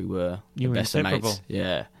little, like, we were the best of mates.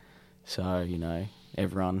 Yeah. So,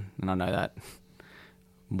 everyone, and I know that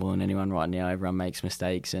more than anyone right now, everyone makes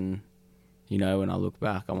mistakes, and, when I look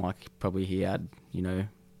back, I'm like, probably he had,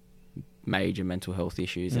 major mental health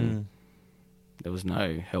issues, and there was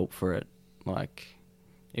no help for it. Like,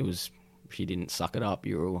 it was, if you didn't suck it up,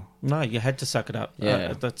 No, you had to suck it up.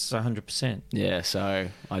 Yeah. That's 100%. Yeah, so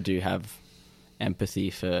I do have empathy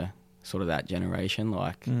for sort of that generation,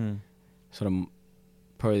 like sort of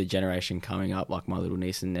probably the generation coming up, like my little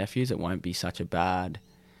niece and nephews. It won't be such a bad...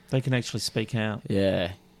 They can actually speak out.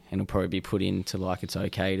 Yeah, and it'll probably be put into, like, it's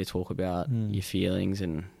okay to talk about your feelings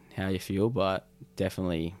and how you feel, but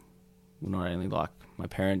definitely not only like my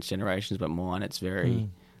parents' generations, but mine, it's very...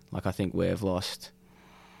 Like, I think we've lost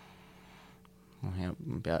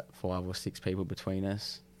about 5 or 6 people between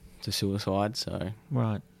us to suicide, so...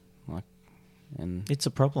 Right. Like, and it's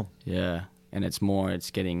a problem. Yeah, and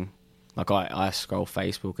it's getting... Like, I scroll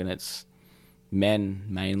Facebook, and it's men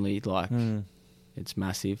mainly, like, it's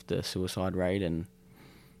massive, the suicide rate, and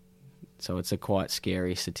so it's a quite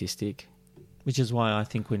scary statistic. Which is why I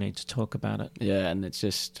think we need to talk about it. Yeah, and it's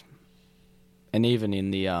just... And even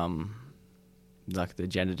in the, like, the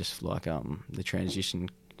gender, just like, the transition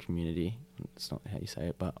community, it's not how you say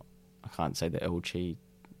it, but I can't say the LG,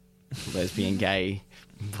 lesbian, gay,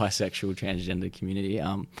 bisexual, transgender community.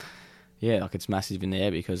 Yeah, like, it's massive in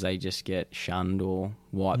there because they just get shunned or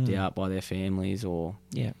wiped out by their families, or...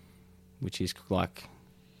 Yeah. Which is, like,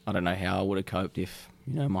 I don't know how I would have coped if,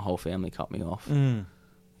 my whole family cut me off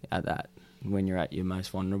at that, when you're at your most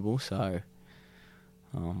vulnerable. So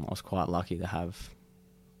I was quite lucky to have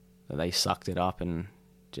that they sucked it up and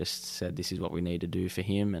just said this is what we need to do for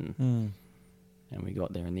him, and we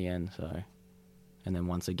got there in the end. So, and then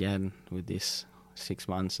once again with this 6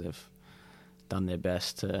 months, they've done their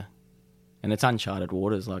best to, and it's uncharted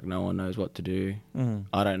waters. Like no one knows what to do.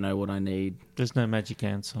 I don't know what I need. There's no magic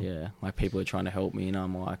answer. Yeah, like people are trying to help me, and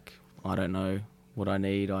I'm like, I don't know what I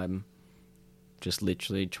need. I'm just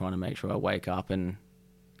literally trying to make sure I wake up and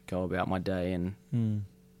go about my day and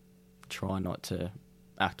try not to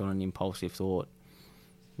act on an impulsive thought,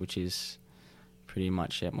 which is pretty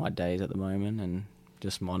much at my days at the moment, and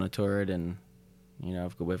just monitor it. And you know,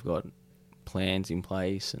 we've got plans in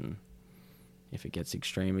place, and if it gets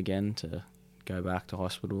extreme again, to go back to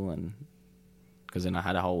hospital. And because then I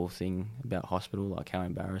had a whole thing about hospital, like how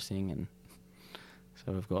embarrassing, and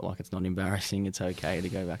so we've got like, it's not embarrassing, it's okay to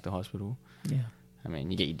go back to hospital. Yeah. I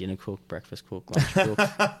mean, you get your dinner cooked, breakfast cooked, lunch cooked.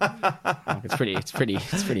 Like, it's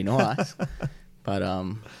pretty nice. But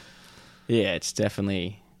yeah, it's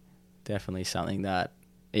definitely something that,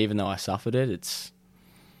 even though I suffered it, it's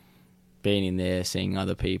being in there, seeing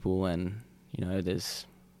other people, and you know, there's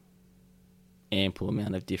ample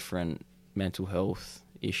amount of different mental health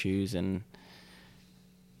issues and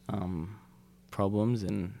problems,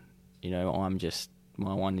 and you know,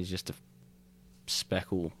 my one is just a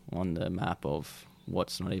speckle on the map of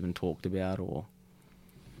what's not even talked about, or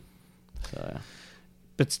so.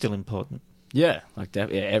 But still important. Yeah, like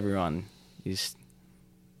that. Yeah, everyone is.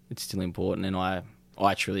 It's still important, and I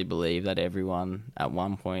truly believe that everyone at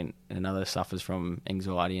one point or another suffers from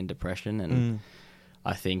anxiety and depression, and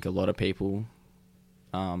I think a lot of people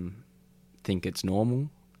think it's normal,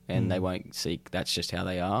 and they won't seek. That's just how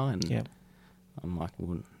they are, and I'm like,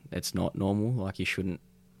 well, it's not normal. Like, you shouldn't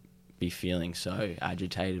be feeling so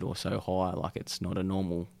agitated or so high. Like, it's not a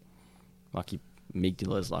normal. Like, your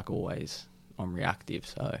amygdala's like always on reactive.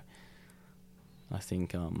 So I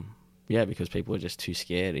think because people are just too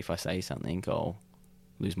scared. If I say something, I'll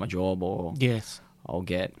lose my job, or I'll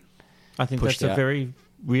get I think pushed that's out. a very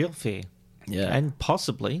real fear. Yeah. And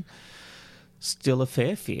possibly still a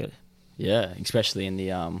fair fear. Yeah, especially in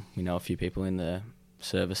the you know, a few people in the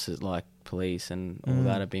services like police and all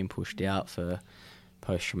that have been pushed out for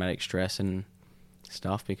post-traumatic stress and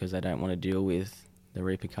stuff, because they don't want to deal with the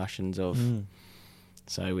repercussions of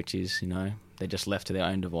so, which is, you know, they're just left to their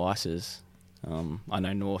own devices. I know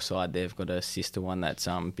Northside, they've got a sister one that's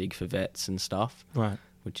big for vets and stuff, Right.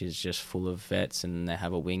 which is just full of vets, and they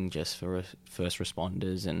have a wing just for first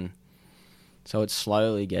responders, and so it's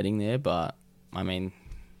slowly getting there. But I mean,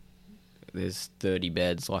 there's 30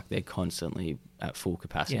 beds, like they're constantly at full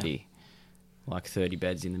capacity, like 30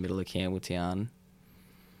 beds in the middle of Campbelltown,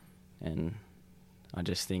 and I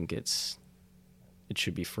just think it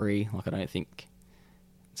should be free. Like, I don't think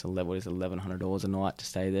it's $1,100 a night to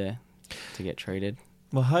stay there to get treated.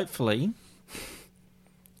 Well, hopefully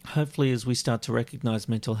as we start to recognise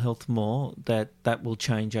mental health more, that will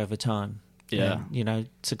change over time. Yeah. And, you know,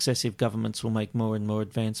 successive governments will make more and more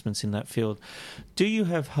advancements in that field. Do you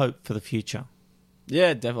have hope for the future?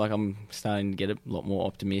 Yeah, definitely. Like, I'm starting to get a lot more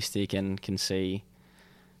optimistic and can see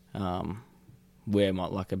where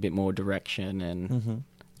might like a bit more direction, and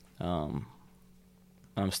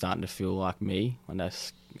I'm starting to feel like me. And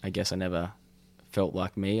I guess I never felt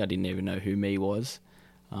like me. I didn't even know who me was.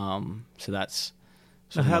 So that's.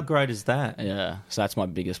 So how great is that? Yeah. So that's my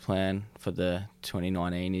biggest plan for the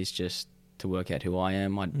 2019, is just to work out who I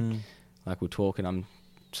am. Like we're talking,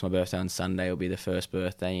 it's my birthday on Sunday. It'll be the first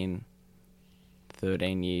birthday in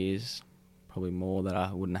 13 years, probably more, that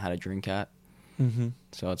I wouldn't have had a drink at. Mm-hmm.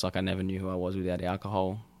 So it's like I never knew who I was without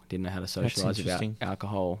alcohol. Didn't know how to socialise without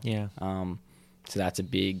alcohol. Yeah. So that's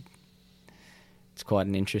it's quite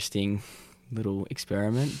an interesting little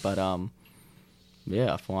experiment. But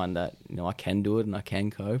yeah, I find that, you know, I can do it and I can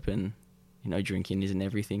cope, and, you know, drinking isn't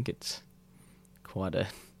everything. It's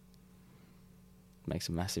makes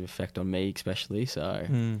a massive effect on me, especially. So,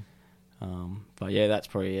 but yeah, that's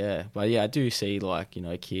probably, But yeah, I do see, like, you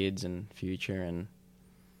know, kids and future,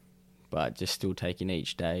 but just still taking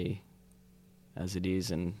each day as it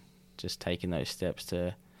is, and just taking those steps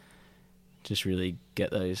to just really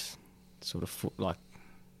get those sort of like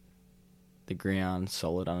the ground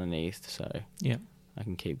solid underneath, so yeah, I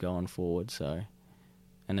can keep going forward. So,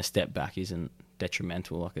 and a step back isn't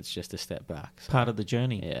detrimental, like it's just a step back. So, part of the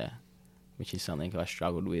journey. Yeah, which is something I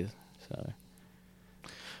struggled with. So,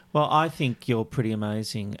 well, I think you're pretty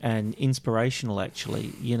amazing and inspirational,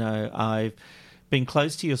 actually. You know, I've been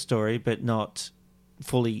close to your story, but not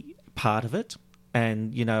fully part of it.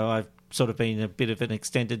 And, you know, I've sort of been a bit of an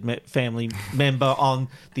extended family member on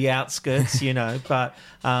the outskirts, but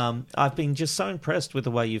I've been just so impressed with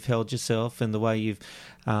the way you've held yourself and the way you've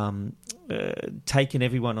taken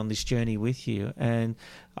everyone on this journey with you. And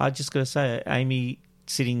I just got to say, Amy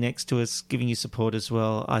sitting next to us, giving you support as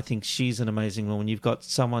well, I think she's an amazing woman. You've got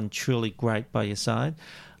someone truly great by your side.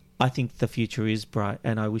 I think the future is bright,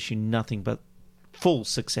 and I wish you nothing but full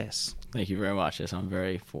success. Thank you very much. Yes, I'm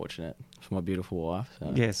very fortunate for my beautiful wife.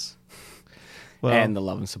 So. Yes. Well, and the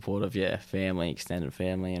love and support of, family, extended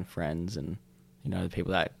family and friends, and, the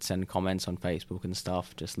people that send comments on Facebook and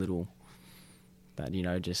stuff, just little that,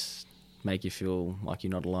 just make you feel like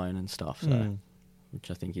you're not alone and stuff, so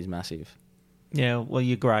which I think is massive. Yeah, well,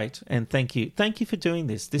 you're great, and thank you. Thank you for doing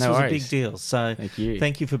this. This No was worries. a big deal, so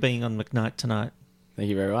thank you for being on McKnight Tonight. Thank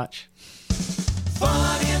you very much.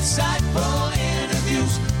 Fun, insightful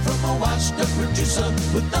interviews from a washed-up producer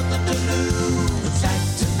with nothing to lose.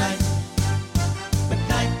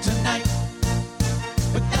 Night tonight,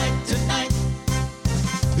 McKnight Tonight.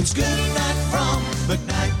 It's good night from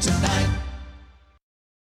McKnight Tonight.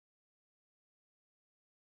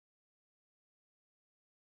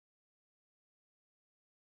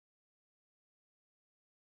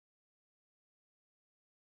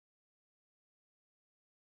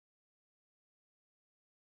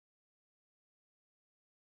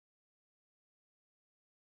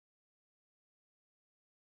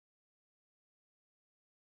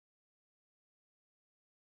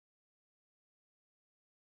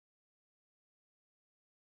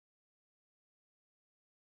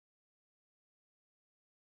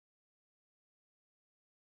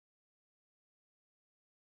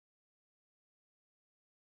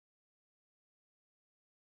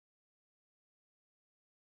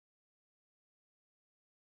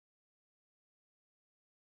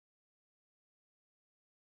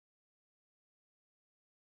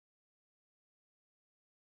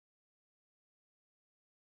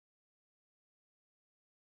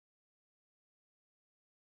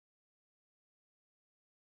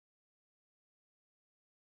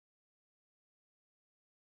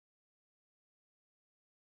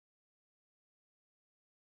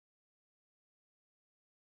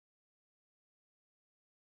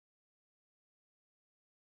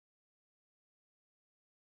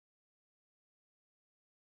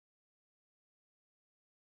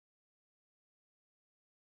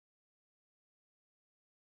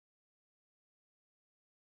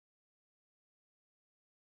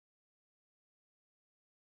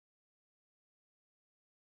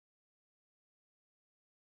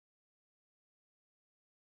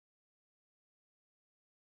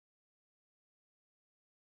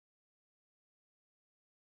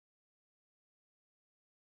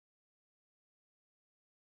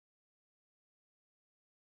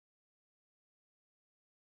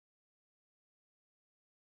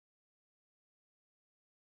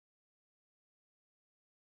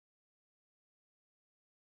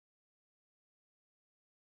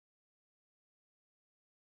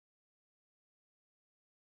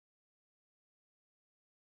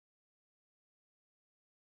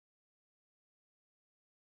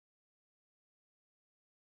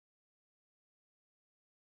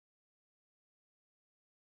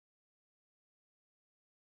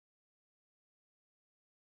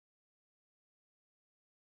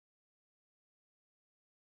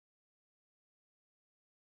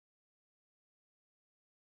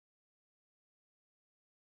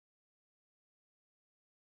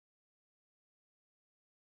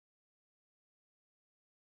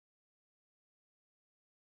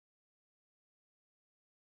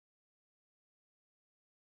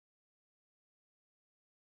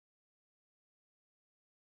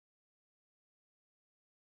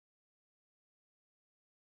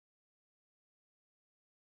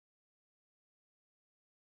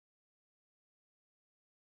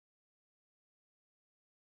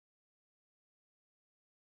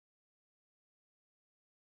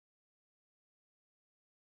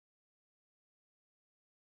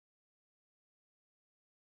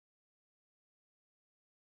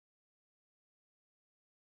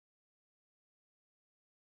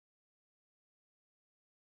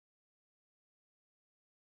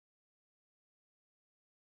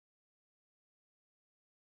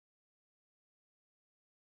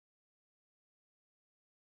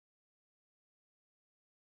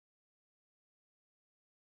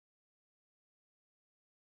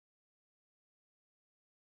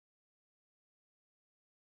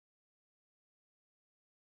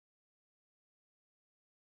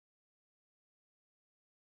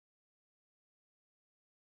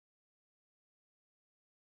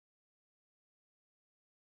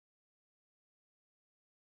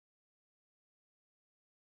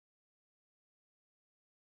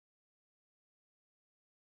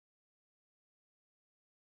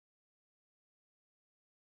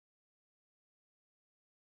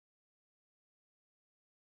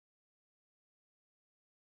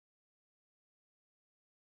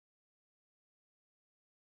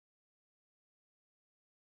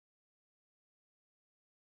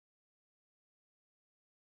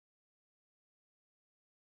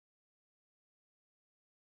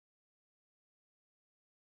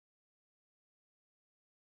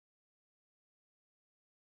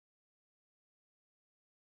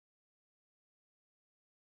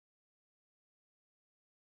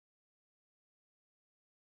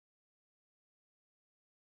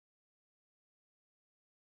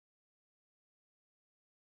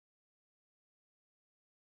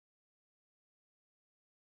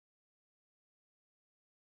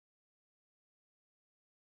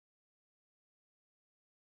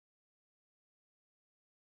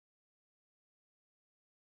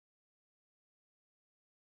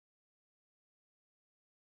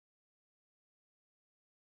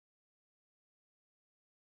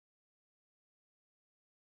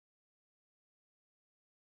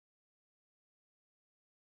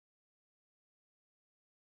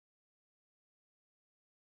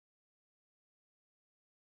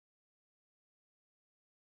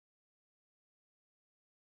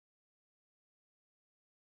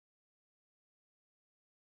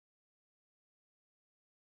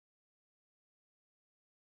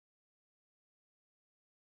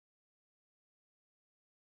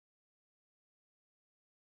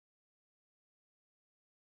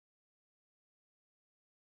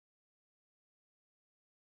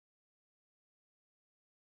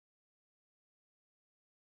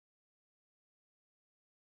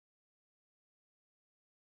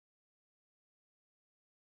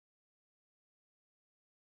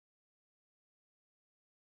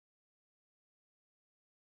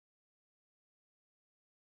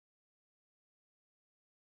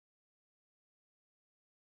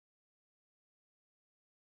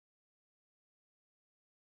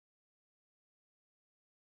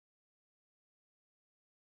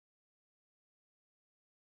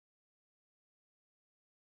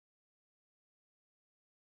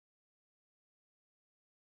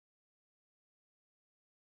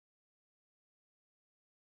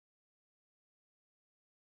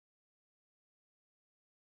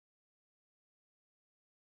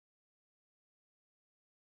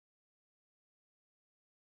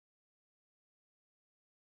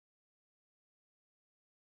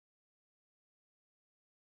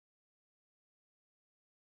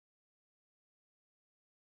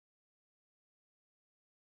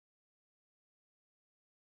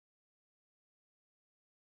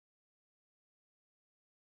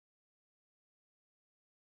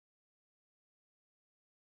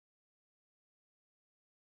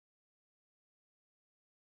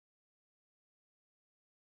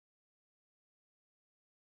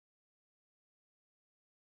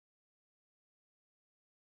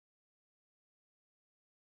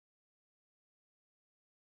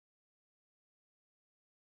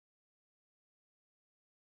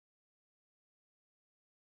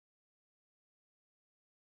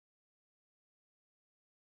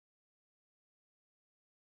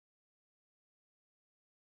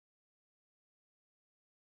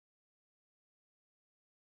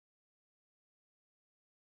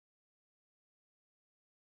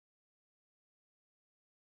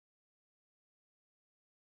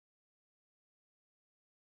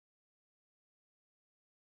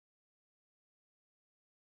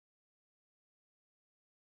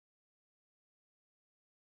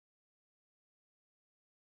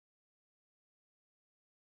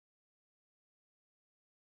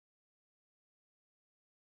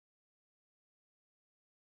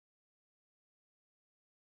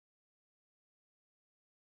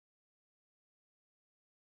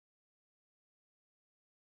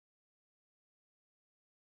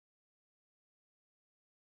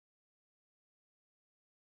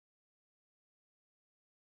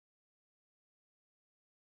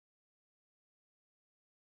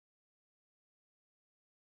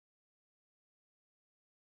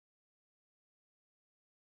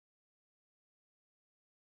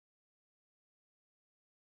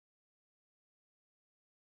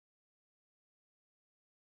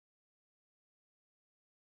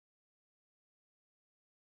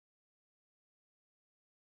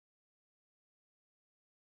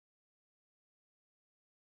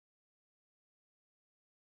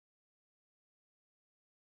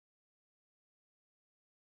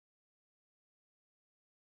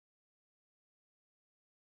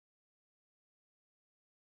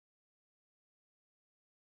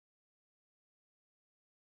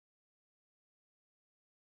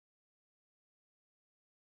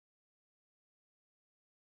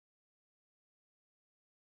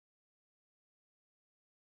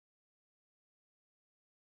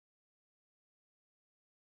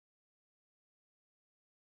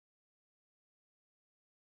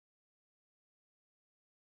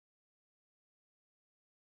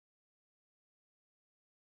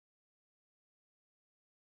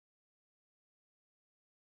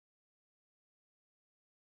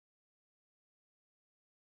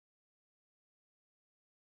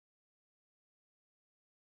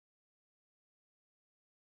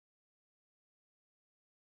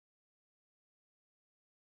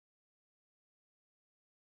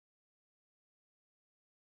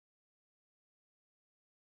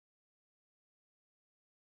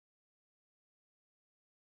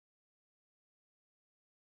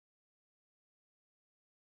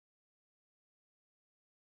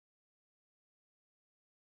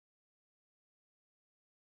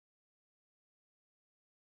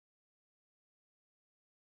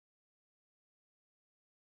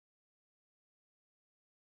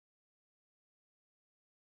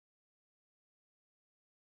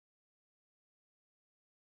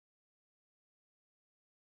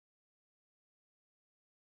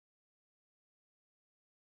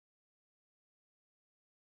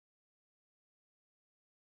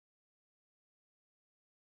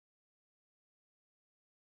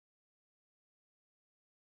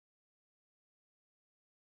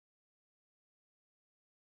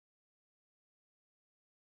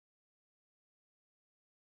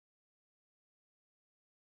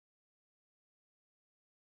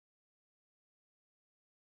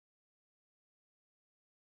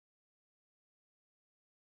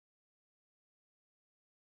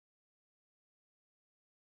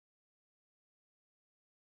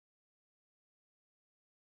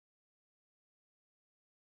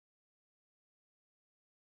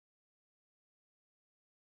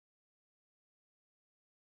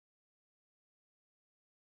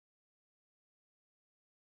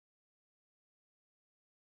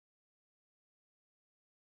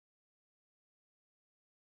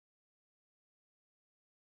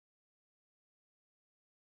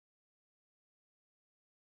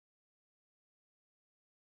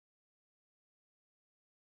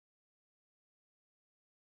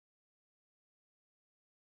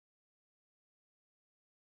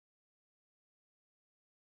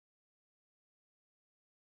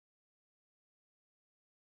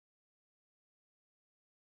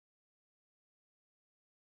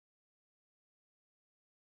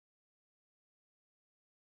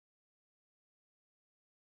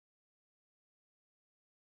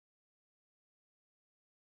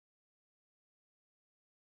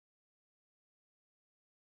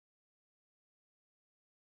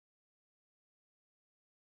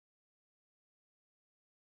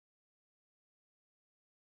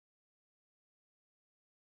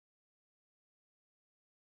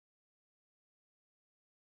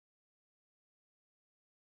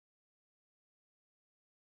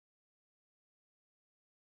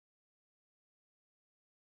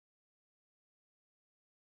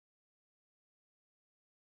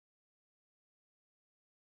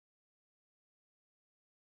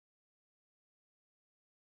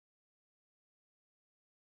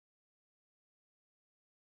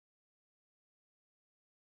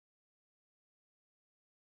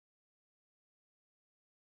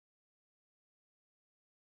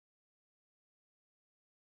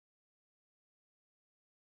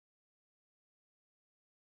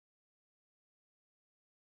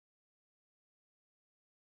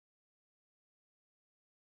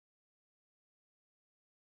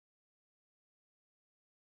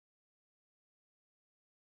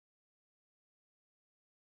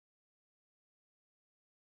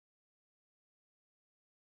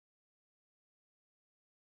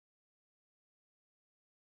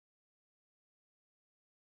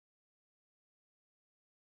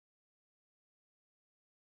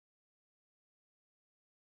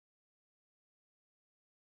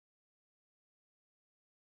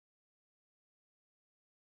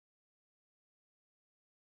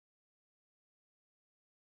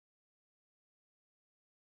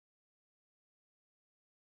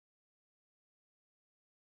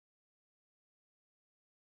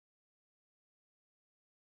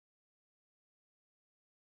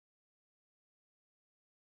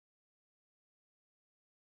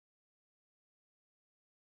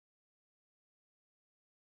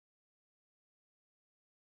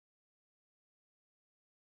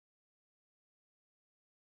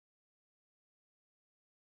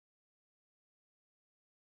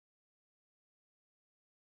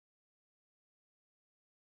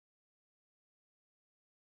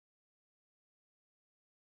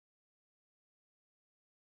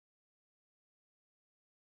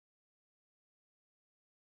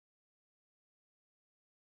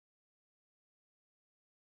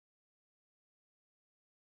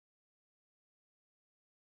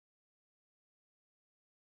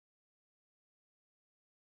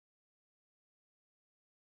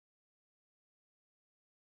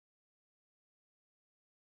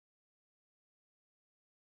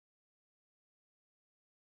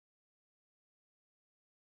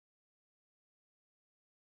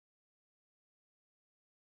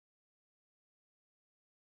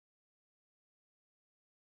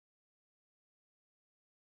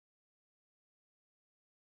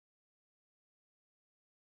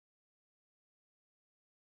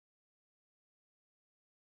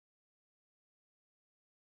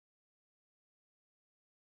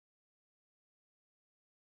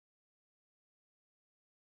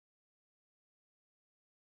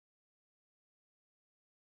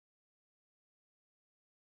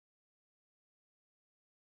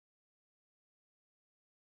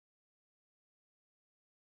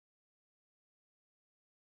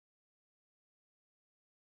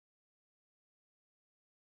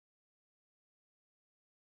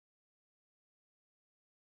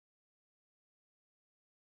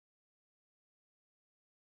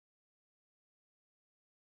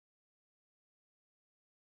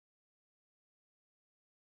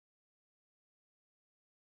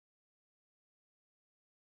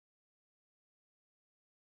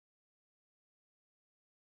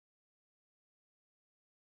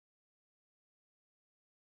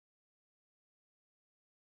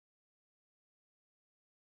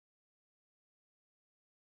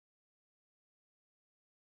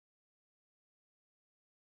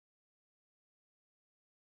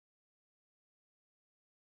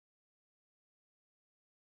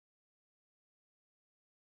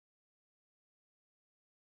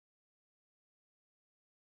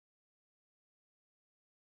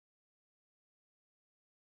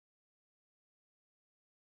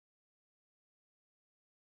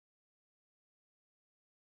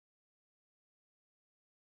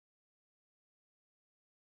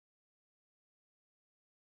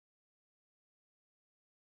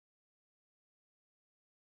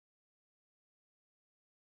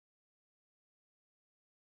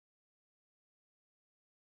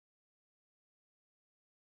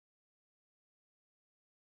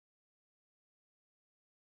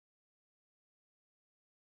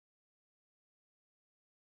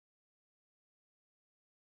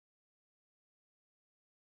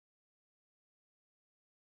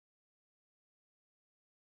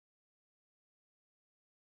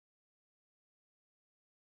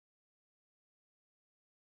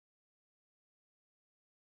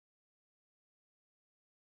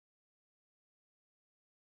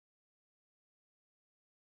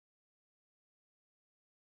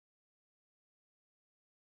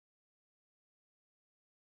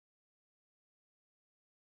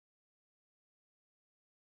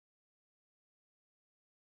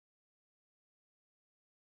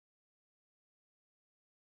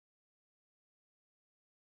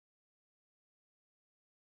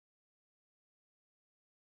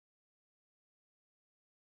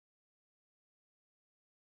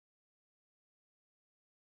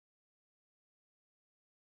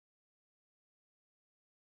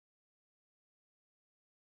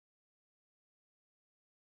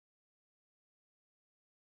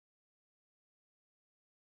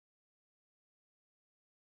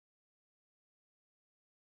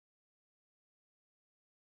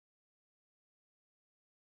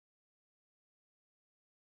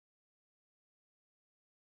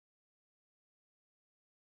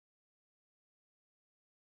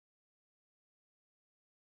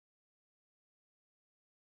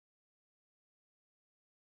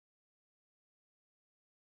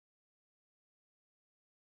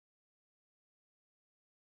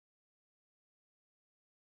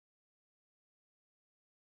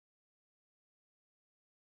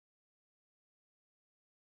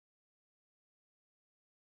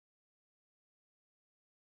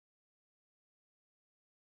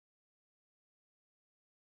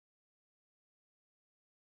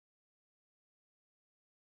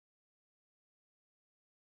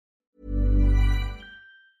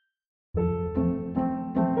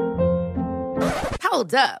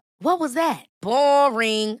 Hold up. What was that?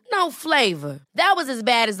 Boring. No flavor. That was as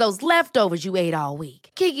bad as those leftovers you ate all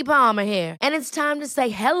week. Keke Palmer here, and it's time to say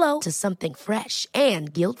hello to something fresh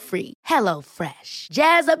and guilt-free. Hello Fresh.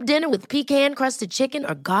 Jazz up dinner with pecan-crusted chicken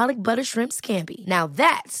or garlic butter shrimp scampi. Now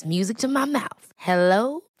that's music to my mouth.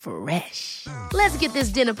 Hello Fresh. Let's get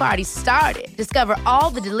this dinner party started. Discover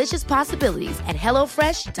all the delicious possibilities at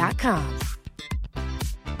HelloFresh.com.